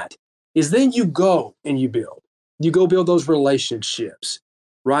achieved that, is then you go and you build. You go build those relationships,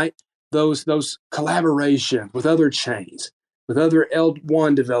 right? Those collaborations with other chains, with other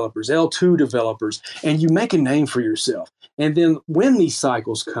L1 developers, L2 developers, and you make a name for yourself. And then when these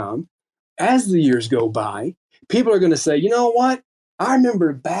cycles come, as the years go by, people are going to say, you know what? I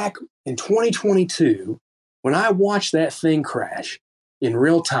remember back in 2022 when I watched that thing crash in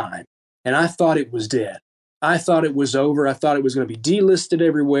real time, and I thought it was dead. I thought it was over. I thought it was going to be delisted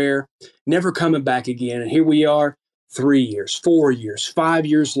everywhere, never coming back again. And here we are 3 years, 4 years, 5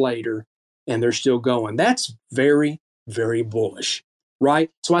 years later, and they're still going. That's very, very bullish, right?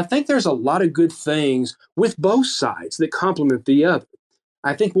 So I think there's a lot of good things with both sides that complement the other.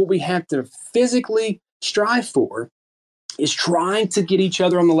 I think what we have to physically strive for is trying to get each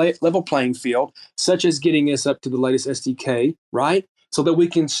other on the level playing field, such as getting us up to the latest SDK, right? So that we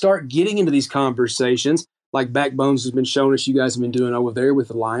can start getting into these conversations like Backbones has been showing us you guys have been doing over there with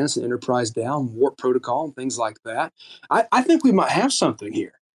Alliance and Enterprise DAO and Warp Protocol and things like that. I think we might have something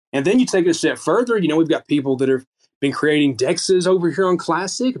here. And then you take it a step further. We've got people that have been creating dexes over here on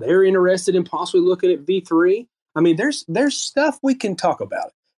Classic. They're interested in possibly looking at V3. I mean, there's stuff we can talk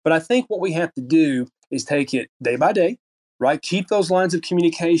about. But I think what we have to do is take it day by day, right? Keep those lines of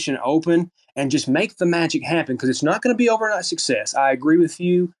communication open and just make the magic happen, because it's not going to be overnight success. I agree with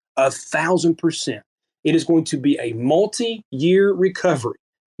you 1,000%. It is going to be a multi-year recovery.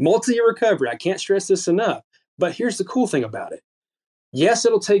 Multi-year recovery. I can't stress this enough. But here's the cool thing about it. Yes,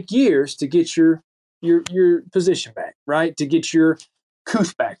 it'll take years to get your position back, right? To get your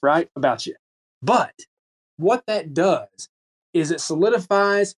couth back, right? About you. But what that does is it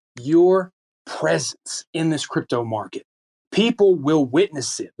solidifies your presence in this crypto market. People will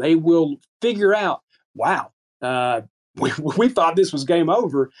witness it. They will figure out, wow, we thought this was game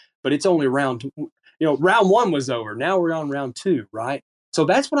over, but it's only round one was over. Now we're on round two, right? So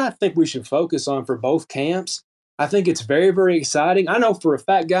that's what I think we should focus on for both camps. I think it's very, very exciting. I know for a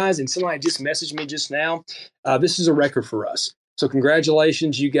fact, guys, and somebody just messaged me just now, this is a record for us. So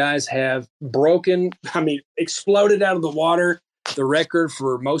congratulations, you guys have exploded out of the water, the record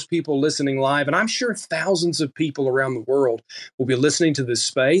for most people listening live. And I'm sure thousands of people around the world will be listening to this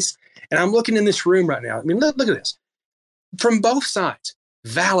space. And I'm looking in this room right now. I mean, look at this. From both sides,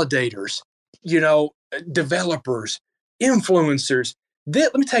 validators, developers, influencers.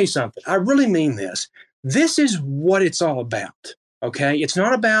 Let me tell you something. I really mean this. This is what it's all about, okay? It's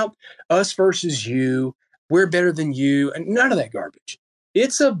not about us versus you. We're better than you, and none of that garbage.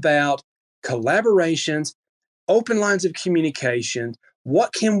 It's about collaborations, open lines of communication.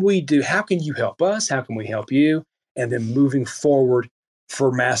 What can we do? How can you help us? How can we help you? And then moving forward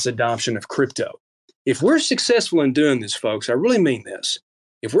for mass adoption of crypto. If we're successful in doing this, folks, I really mean this.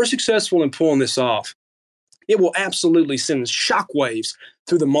 If we're successful in pulling this off, it will absolutely send shockwaves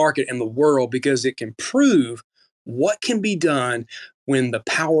through the market and the world, because it can prove what can be done when the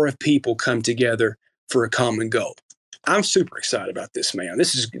power of people come together for a common goal. I'm super excited about this, man.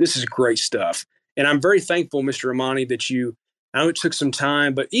 This is great stuff. And I'm very thankful, Mr. Amani, that I know it took some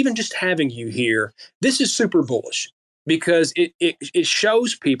time, but even just having you here, this is super bullish, because it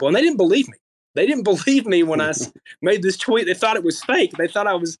shows people, and they didn't believe me. They didn't believe me when I made this tweet. They thought it was fake. They thought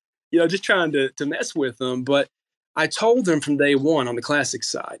I was, just trying to mess with them. But I told them from day one on the Classic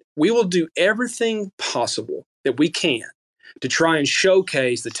side, we will do everything possible that we can to try and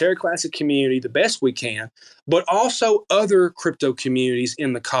showcase the Terra Classic community the best we can, but also other crypto communities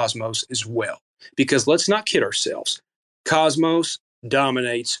in the Cosmos as well. Because let's not kid ourselves. Cosmos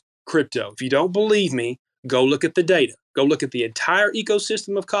dominates crypto. If you don't believe me, go look at the data. Go look at the entire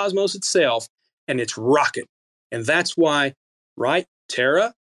ecosystem of Cosmos itself, and it's rocking. And that's why, right,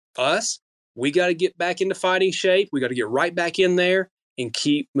 Terra, us, we got to get back into fighting shape. We got to get right back in there and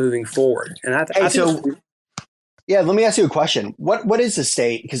keep moving forward. And yeah, let me ask you a question. What is the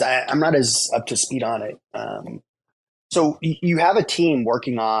state? Because I'm not as up to speed on it. So you have a team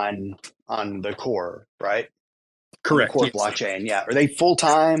working on the core, right? Correct. Core blockchain. Yeah. Are they full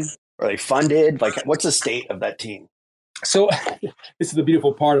time? Are they funded? Like, what's the state of that team? So this is the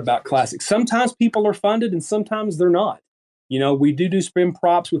beautiful part about Classic. Sometimes people are funded and sometimes they're not. We do spin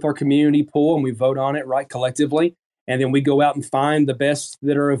props with our community pool, and we vote on it, right, collectively. And then we go out and find the best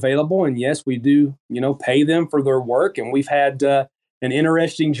that are available. And yes, we do, pay them for their work. And we've had an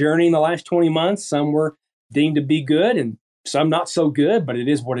interesting journey in the last 20 months. Some were deemed to be good and some not so good, but it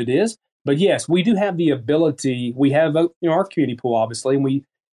is what it is. But yes, we do have the ability. We have, our community pool, obviously. And we,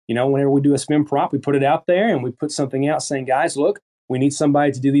 whenever we do a spin prop, we put it out there and we put something out saying, guys, look, we need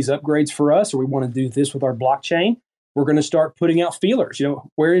somebody to do these upgrades for us, or we want to do this with our blockchain. We're going to start putting out feelers.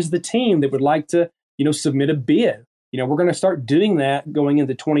 Where is the team that would like to, submit a bid? We're going to start doing that going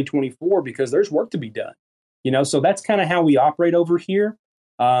into 2024, because there's work to be done. So that's kind of how we operate over here.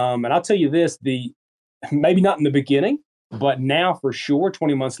 And I'll tell you this, maybe not in the beginning, but now for sure,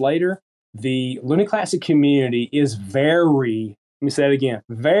 20 months later, the LUNC Classic community is very, let me say it again,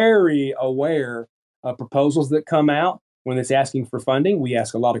 very aware of proposals that come out. when it's asking for funding, we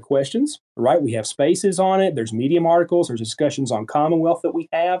ask a lot of questions, right? We have spaces on it. There's Medium articles. There's discussions on Commonwealth that we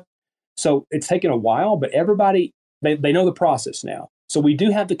have. So it's taken a while, but everybody, they know the process now. So we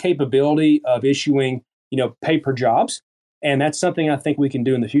do have the capability of issuing, pay per jobs. And that's something I think we can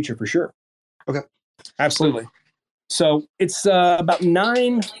do in the future for sure. Okay. Absolutely. So it's about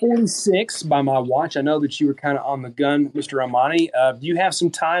 9:46 by my watch. I know that you were kind of on the gun, Mr. Amani. Do you have some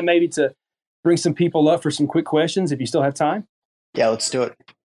time maybe to bring some people up for some quick questions if you still have time? Yeah, let's do it.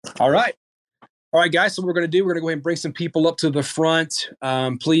 All right. All right, guys. So what we're going to do, we're going to go ahead and bring some people up to the front.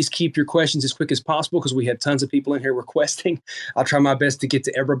 Please keep your questions as quick as possible because we had tons of people in here requesting. I'll try my best to get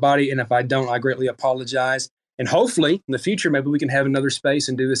to everybody. And if I don't, I greatly apologize. And hopefully in the future, maybe we can have another space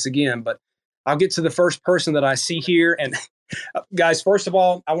and do this again. But I'll get to the first person that I see here. And guys, first of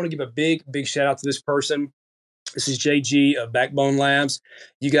all, I want to give a big, big shout out to this person. This is JG of Backbone Labs.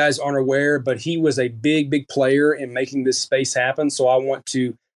 You guys aren't aware, but he was a big, big player in making this space happen. So I want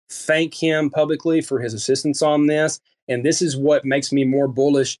to thank him publicly for his assistance on this. And this is what makes me more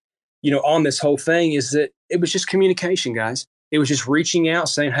bullish, on this whole thing is that it was just communication, guys. It was just reaching out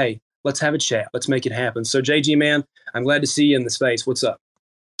saying, hey, let's have a chat. Let's make it happen. So JG, man, I'm glad to see you in the space. What's up?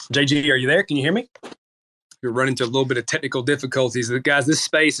 JG, are you there? Can you hear me? We're running into a little bit of technical difficulties. Guys, this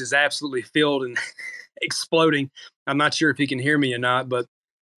space is absolutely filled and exploding. I'm not sure if you can hear me or not, but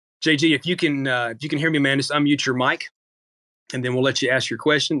JG, if you can hear me, man, just unmute your mic, and then we'll let you ask your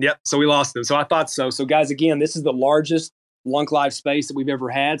question. Yep. So we lost them. So I thought so. So guys, again, this is the largest LUNC Live space that we've ever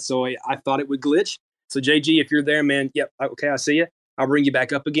had. So I thought it would glitch. So JG, if you're there, man, yep. Okay, I see you. I'll bring you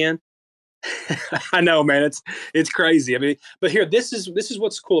back up again. I know, man. It's crazy. I mean, but here, this is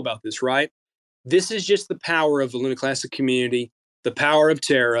what's cool about this, right? This is just the power of the Luna Classic community, the power of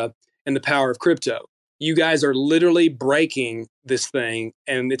Terra, and the power of crypto. You guys are literally breaking this thing,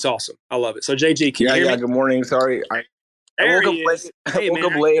 and it's awesome. I love it. So, JG, can you hear me? Yeah, good morning. Sorry. I woke up late. Hey, I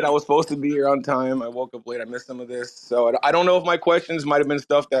woke up late. I was supposed to be here on time. I woke up late. I missed some of this. So I don't know if my questions might have been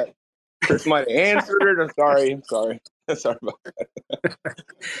stuff that Chris might have answered. I'm sorry. Sorry about that.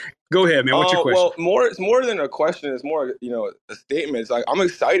 Go ahead, man. What's your question? Well, it's more than a question. It's more, a statement. It's like, I'm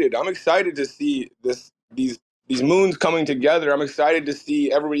excited. I'm excited to see these moons coming together. I'm excited to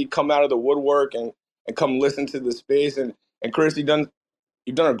see everybody come out of the woodwork and come listen to the space. And Chris, you've done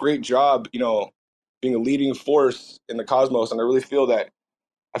a great job, being a leading force in the cosmos. And I really feel that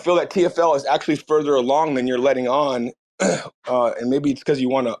TFL is actually further along than you're letting on. And maybe it's because you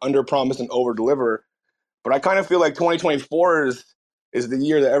want to under promise and over deliver. But I kind of feel like 2024 is the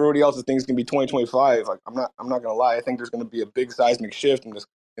year that everybody else thinks can be 2025. Like, I'm not gonna lie. I think there's going to be a big seismic shift in this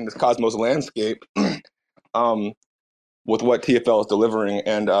cosmos landscape, with what TFL is delivering.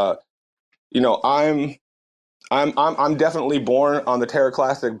 And I'm definitely born on the Terra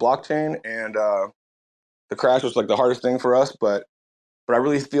Classic blockchain, and the crash was like the hardest thing for us. But I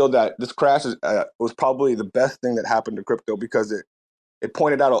really feel that this crash was probably the best thing that happened to crypto, because it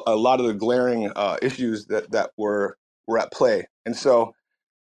pointed out a lot of the glaring issues that were at play. And so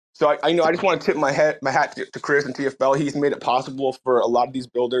I just want to tip my hat to Chris and TFL. He's made it possible for a lot of these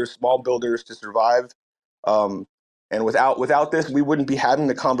small builders, to survive. And without this, we wouldn't be having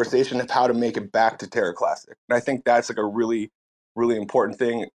the conversation of how to make it back to Terra Classic. And I think that's like a really, really important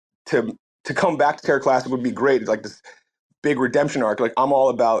thing. To come back to Terra Classic would be great. It's like this big redemption arc. Like, I'm all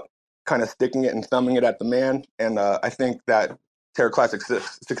about kind of sticking it and thumbing it at the man. And I think that Terra Classic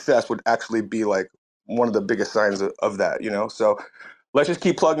success would actually be like one of the biggest signs of that, So let's just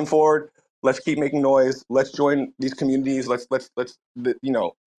keep plugging forward. Let's keep making noise. Let's join these communities. Let's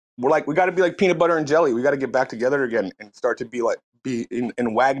we got to be like peanut butter and jelly. We got to get back together again and start to be in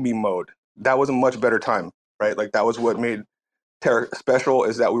WAGMI mode. That was a much better time, right? Like, that was what made Terra special,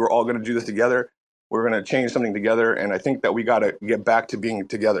 is that we were all going to do this together. We're going to change something together. And I think that we got to get back to being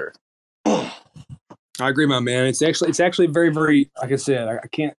together. I agree, my man. It's actually very, very, like I said, I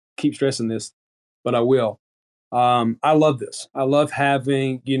can't keep stressing this, but I will. I love this. I love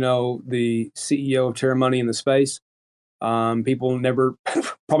having, the CEO of Terra Money in the space. People never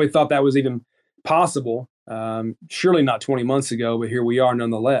probably thought that was even possible. Surely not 20 months ago, but here we are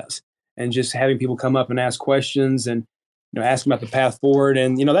nonetheless. And just having people come up and ask questions and, ask about the path forward.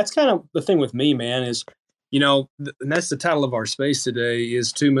 And, that's kind of the thing with me, man, is, and that's the title of our space today,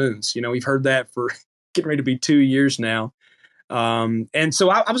 is Two Moons. We've heard that for getting ready to be 2 years now. And so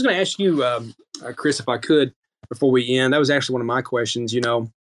I was going to ask you, Chris, if I could, before we end. That was actually one of my questions.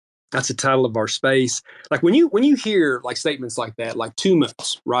 That's the title of our space. Like, when you hear like statements like that, like 2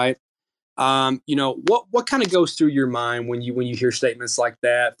 months, right? What kind of goes through your mind when you hear statements like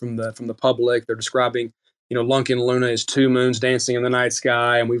that from the public? They're describing, LUNC and Luna is two moons dancing in the night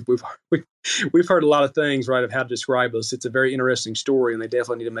sky, and we've heard a lot of things, right, of how to describe us. It's a very interesting story, and they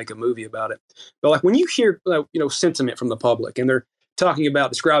definitely need to make a movie about it. But like when you hear sentiment from the public, and they're talking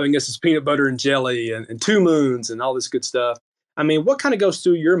about describing us as peanut butter and jelly and two moons and all this good stuff, I mean, what kind of goes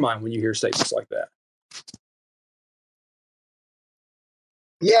through your mind when you hear statements like that?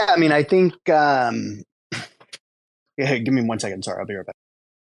 Yeah, I mean, I think. Yeah, give me 1 second. Sorry, I'll be right back.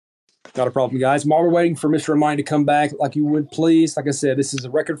 Not a problem, guys. While we're waiting for Mr. Amani to come back, like you would, please. Like I said, this is a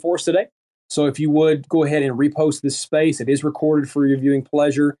record for us today. So if you would, go ahead and repost this space. It is recorded for your viewing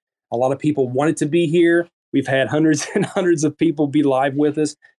pleasure. A lot of people wanted to be here. We've had hundreds and hundreds of people be live with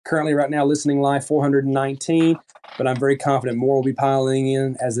us. Currently, right now, listening live, 419. But I'm very confident more will be piling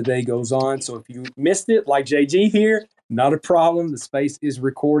in as the day goes on. So if you missed it, like JG here, not a problem. The space is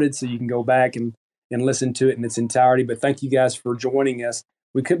recorded, so you can go back and listen to it in its entirety. But thank you guys for joining us.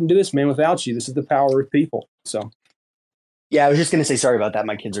 We couldn't do this, man, without you. This is the power of people. So, yeah, I was just going to say sorry about that.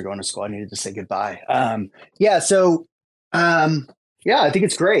 My kids are going to school. I needed to say goodbye. Yeah, I think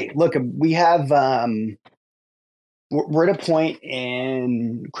it's great. Look, we have we're at a point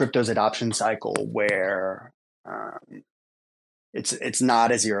in crypto's adoption cycle where it's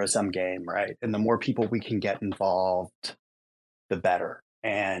not a zero sum game, right? And the more people we can get involved, the better.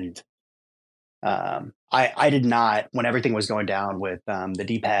 And I did not, when everything was going down with the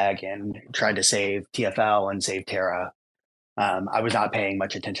DPEG and trying to save TFL and save Terra, I was not paying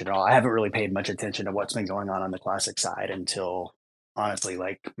much attention at all. I haven't really paid much attention to what's been going on the classic side until honestly,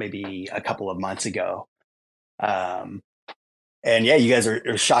 like maybe a couple of months ago. And yeah, you guys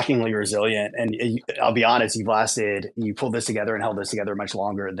are shockingly resilient. And I'll be honest, you pulled this together and held this together much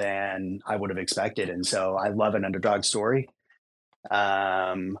longer than I would have expected. And so I love an underdog story.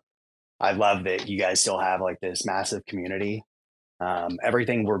 I love that you guys still have like this massive community.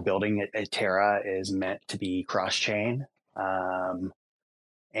 Everything we're building at Terra is meant to be cross-chain and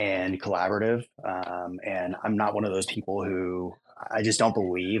collaborative. And I'm not one of those people who I just don't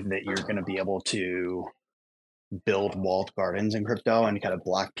believe that you're going to be able to build walled gardens in crypto and kind of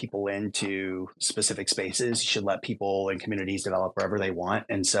block people into specific spaces. You should let people and communities develop wherever they want.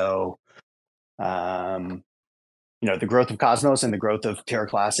 And so, the growth of Cosmos and the growth of Terra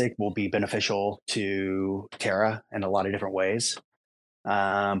Classic will be beneficial to Terra in a lot of different ways.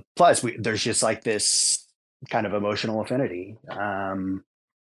 Plus, there's just like this kind of emotional affinity,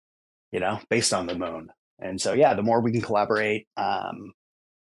 based on the moon. And so, yeah, the more we can collaborate,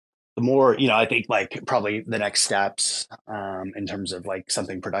 the more, I think like probably the next steps in terms of like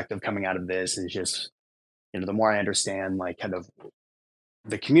something productive coming out of this is just, the more I understand like kind of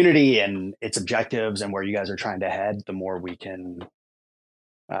the community and its objectives and where you guys are trying to head, the more we can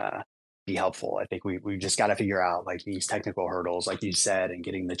be helpful. I think we just got to figure out like these technical hurdles, like you said, and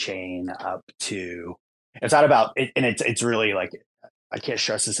getting the chain up to, it's not about it. And it's really like, I can't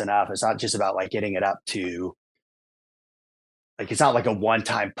stress this enough. It's not just about like getting it up to, like, it's not like a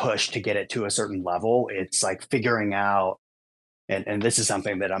one-time push to get it to a certain level. It's like figuring out, and this is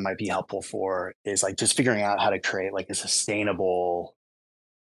something that I might be helpful for, is like just figuring out how to create like a sustainable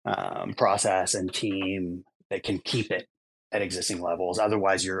process and team that can keep it at existing levels.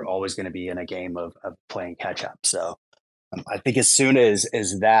 Otherwise, you're always going to be in a game of playing catch up. So I think as soon as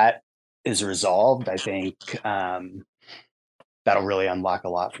that is resolved, I think that'll really unlock a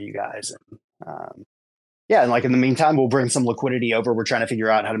lot for you guys. And yeah, and like in the meantime, we'll bring some liquidity over. We're trying to figure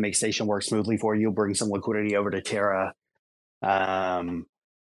out how to make Station work smoothly for you. Bring some liquidity over to Terra,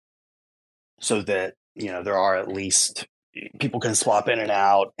 so that there are at least people can swap in and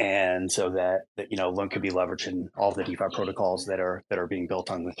out, and so that LUNC could be leveraging all the DeFi protocols that are being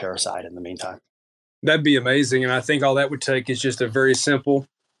built on the Terra side in the meantime. That'd be amazing, and I think all that would take is just a very simple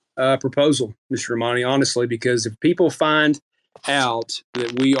proposal, Mr. Amani, honestly, because if people find out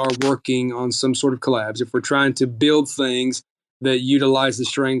that we are working on some sort of collabs, if we're trying to build things that utilize the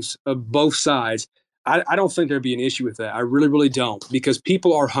strengths of both sides, I don't think there'd be an issue with that. I really, really don't, because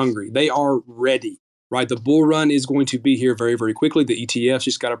people are hungry. They are ready, right? The bull run is going to be here very, very quickly. The ETFs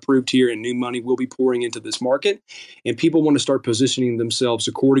just got approved here, and new money will be pouring into this market, and people want to start positioning themselves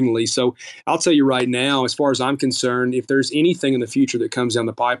accordingly. So I'll tell you right now, as far as I'm concerned, if there's anything in the future that comes down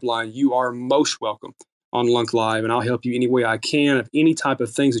the pipeline, you are most welcome on LUNC Live, and I'll help you any way I can. If any type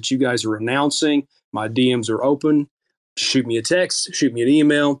of things that you guys are announcing, my DMs are open. Shoot me a text, shoot me an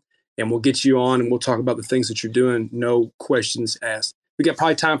email, and we'll get you on, and we'll talk about the things that you're doing. No questions asked. We got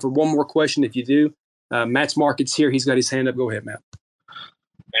probably time for one more question if you do. Matt's Markets here. He's got his hand up. Go ahead, Matt.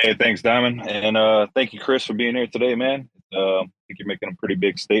 Hey, thanks, Diamond. And thank you, Chris, for being here today, man. I think you're making a pretty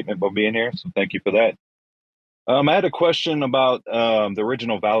big statement by being here, so thank you for that. I had a question about the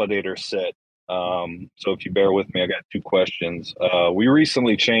original validator set. So if you bear with me, I got two questions. We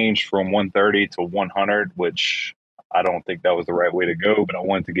recently changed from 130 to 100, which I don't think that was the right way to go, but I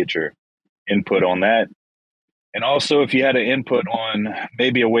wanted to get your input on that. And also, if you had an input on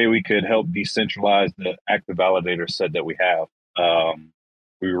maybe a way we could help decentralize the active validator set that we have.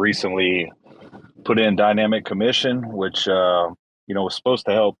 We recently put in dynamic commission, which was supposed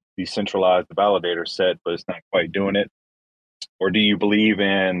to help decentralize the validator set, but it's not quite doing it. Or do you believe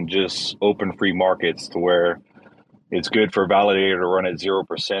in just open free markets to where it's good for a validator to run at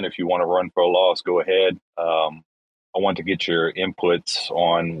 0%? If you want to run for a loss, go ahead. I want to get your inputs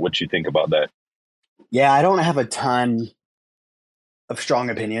on what you think about that. Yeah, I don't have a ton of strong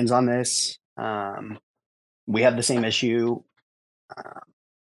opinions on this. We have the same issue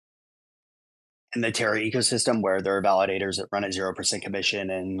in the Terra ecosystem where there are validators that run at 0% commission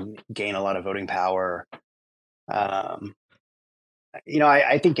and gain a lot of voting power. I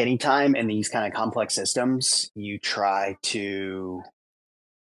think anytime in these kind of complex systems, you try to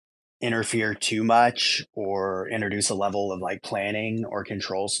interfere too much or introduce a level of like planning or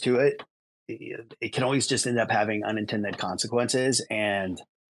controls to it, it can always just end up having unintended consequences. And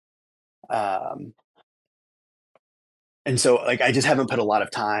so like, I just haven't put a lot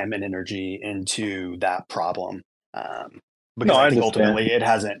of time and energy into that problem. Because I think ultimately it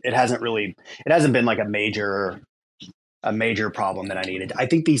hasn't been like a major problem that I needed. I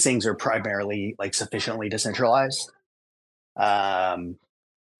think these things are primarily like sufficiently decentralized. And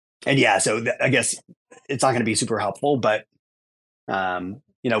yeah, so I guess it's not going to be super helpful, but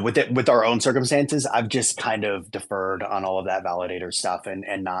with our own circumstances, I've just kind of deferred on all of that validator stuff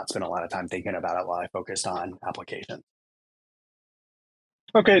and not spent a lot of time thinking about it while I focused on application.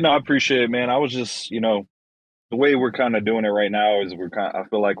 Okay, no, I appreciate it, man. I was just, the way we're kind of doing it right now is I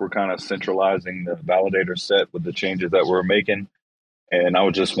feel like we're kind of centralizing the validator set with the changes that we're making. And I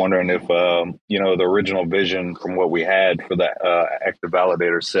was just wondering if, the original vision from what we had for that active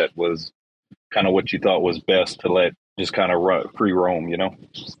validator set was kind of what you thought was best to let just kind of free roam,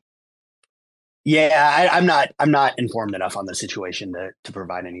 Yeah, I'm not informed enough on the situation to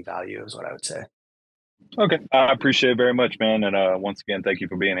provide any value is what I would say. Okay. I appreciate it very much, man. And once again, thank you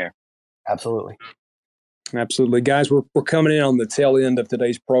for being here. Absolutely. Absolutely. Guys, we're coming in on the tail end of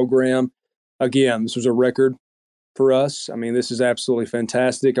today's program. Again, this was a record for us. I mean, this is absolutely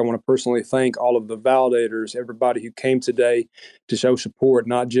fantastic. I want to personally thank all of the validators, everybody who came today to show support,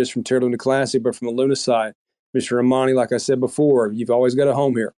 not just from Terra Luna Classic, but from the Luna side. Mr. Amani, like I said before, you've always got a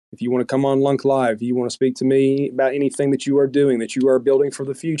home here. If you want to come on LUNC Live, if you want to speak to me about anything that you are doing, that you are building for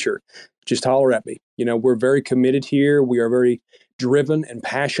the future, just holler at me. We're very committed here. We are very driven and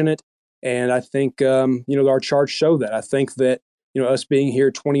passionate. And I think, our charts show that. I think that, us being here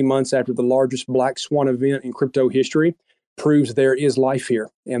 20 months after the largest black swan event in crypto history proves there is life here.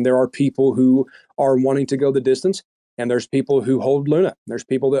 And there are people who are wanting to go the distance. And there's people who hold Luna. There's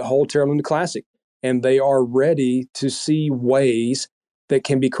people that hold Terra Luna Classic. And they are ready to see ways that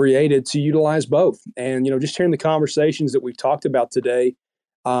can be created to utilize both. And, just hearing the conversations that we've talked about today,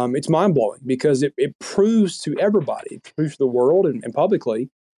 it's mind-blowing because it proves to everybody, it proves to the world and publicly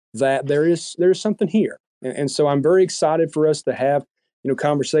that there is something here. And so I'm very excited for us to have,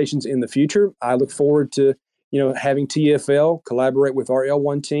 conversations in the future. I look forward to, having TFL collaborate with our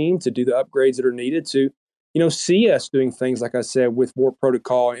L1 team to do the upgrades that are needed to, see us doing things, like I said, with Warp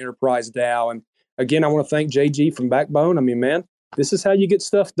Protocol and Enterprise DAO. And again, I want to thank JG from Backbone. I mean, man, this is how you get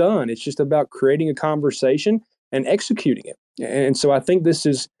stuff done. It's just about creating a conversation and executing it. And so I think this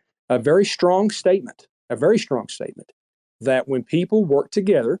is a very strong statement that when people work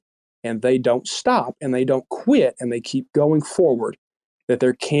together and they don't stop and they don't quit and they keep going forward, that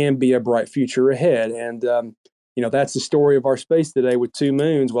there can be a bright future ahead. And, that's the story of our space today with Two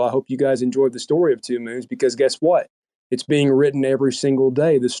Moons. Well, I hope you guys enjoyed the story of Two Moons because guess what? It's being written every single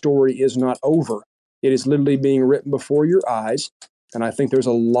day. The story is not over. It is literally being written before your eyes. And I think there's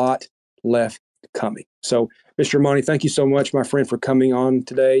a lot left coming. So, Mr. Amani, thank you so much, my friend, for coming on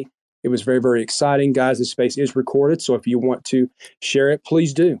today. It was very, very exciting. Guys, this space is recorded. So if you want to share it,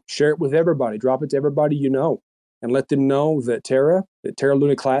 please do. Share it with everybody. Drop it to everybody you know. And let them know that Terra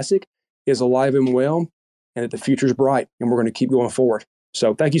Luna Classic is alive and well and that the future is bright. And we're going to keep going forward.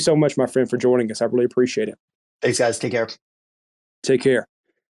 So thank you so much, my friend, for joining us. I really appreciate it. Thanks, guys. Take care. Take care.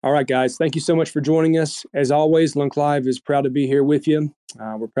 All right, guys. Thank you so much for joining us. As always, LUNC Live is proud to be here with you.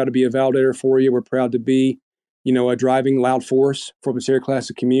 We're proud to be a validator for you. We're proud to be, a driving loud force for the Terra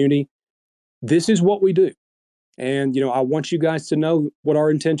Classic community. This is what we do. And, I want you guys to know what our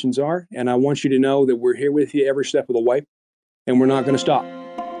intentions are. And I want you to know that we're here with you every step of the way. And we're not going to stop.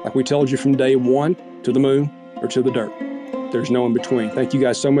 Like we told you from day one, to the moon or to the dirt. There's no in between. Thank you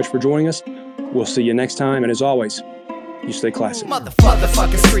guys so much for joining us. We'll see you next time, and as always, you stay classy.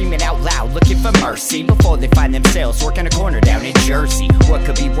 Motherfuckers screaming out loud, looking for mercy before they find themselves working a corner down in Jersey. What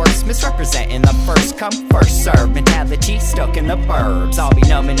could be worse? Misrepresenting the first come, first serve mentality stuck in the burbs. I'll be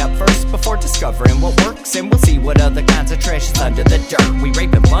numbing up first before discovering what works, and we'll see what other kinds of trash is under the dirt. We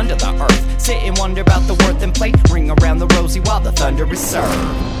rape and plunder the earth, sit and wonder about the worth and play, ring around the rosy while the thunder is served.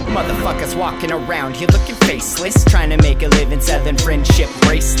 Motherfuckers walking around here looking faceless, trying to make a living selling friendship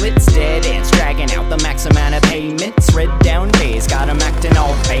bracelets. Dead ends dragging out the max amount of payments. Red down days got 'em acting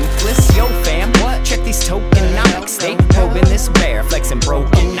all bankless. Yo fam, what? Check these tokenomics. They probing this bear, flexing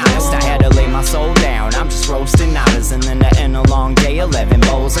broken honest. I had to lay my soul down, I'm just roasting nodders. And then to end a long day, 11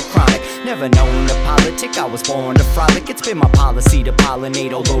 bowls of chronic. Never known to politic, I was born to frolic. It's been my policy to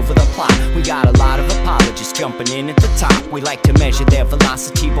pollinate all over the plot. We got a lot of apologists jumping in at the top. We like to measure their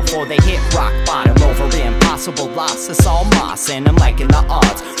velocity before they hit rock bottom. Over impossible loss, it's all moss, and I'm liking the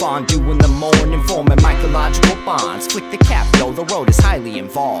odds. Fondue in the morning, forming mycological bonds. Flick the cap, yo, the road is highly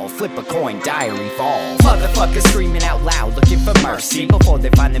involved. Flip a coin, diary evolve. Motherfuckers screaming out loud, looking for mercy before they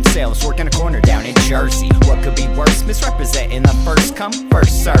find themselves working a corner down in Jersey. What could be worse? Misrepresenting the first come,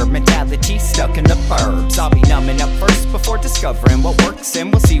 first serve mentality stuck in the burbs. I'll be numbing up first before discovering what works,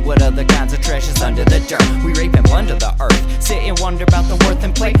 and we'll see what other kinds of trash is under the dirt. We rape and plunder the earth, sit and wonder about the worth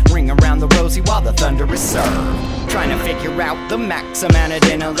and play, ring around the rosy while the thunder is served. Trying to figure out the max amount of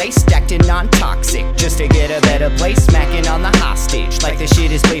dinner lace, stacked in non-toxic, just to get a better place. Smacking on the hostage, like the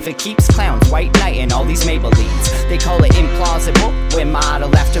shit is play for keeps. Clowns, white knight, and all these Maybellines. They call it implausible, when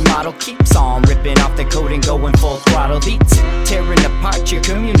model after model keeps on ripping off the coat and going full throttle beats. Tearing apart your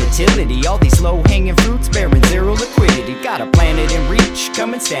community, all these low-hanging fruits bearing zero liquidity. Got a planet in reach,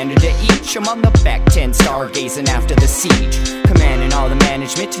 coming standard to each. I'm on the back 10, stargazing after the siege. Commanding all the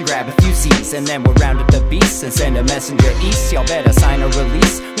management to grab a few C's, and then we'll round up the beasts and send a messenger east. Y'all better sign a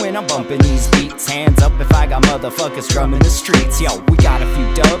release when I'm bumping these beats. Hands up if I got motherfuckers drumming the streets. Yo, we got a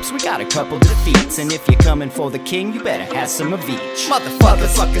few dubs, we got a couple defeats, and if you're coming for the king, you better have some of each.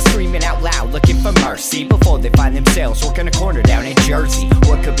 Motherfuckers screaming out loud, looking for mercy before they find themselves working a corner down in Jersey.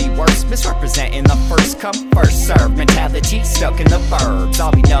 What could be worse? Misrepresenting the first come, first serve mentality stuck in the burbs.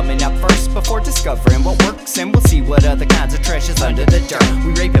 I'll be numbing up first before discovering what works, and we'll see what other kinds of trash is under the dirt.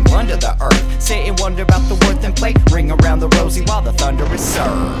 We rape and plunder the earth, sit and wonder about the worth and play, ring around the rosy while the thunder is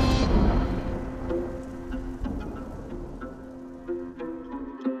served.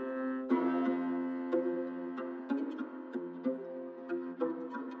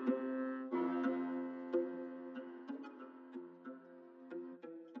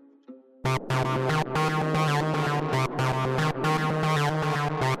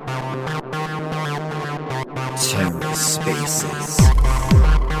 TerraSpaces.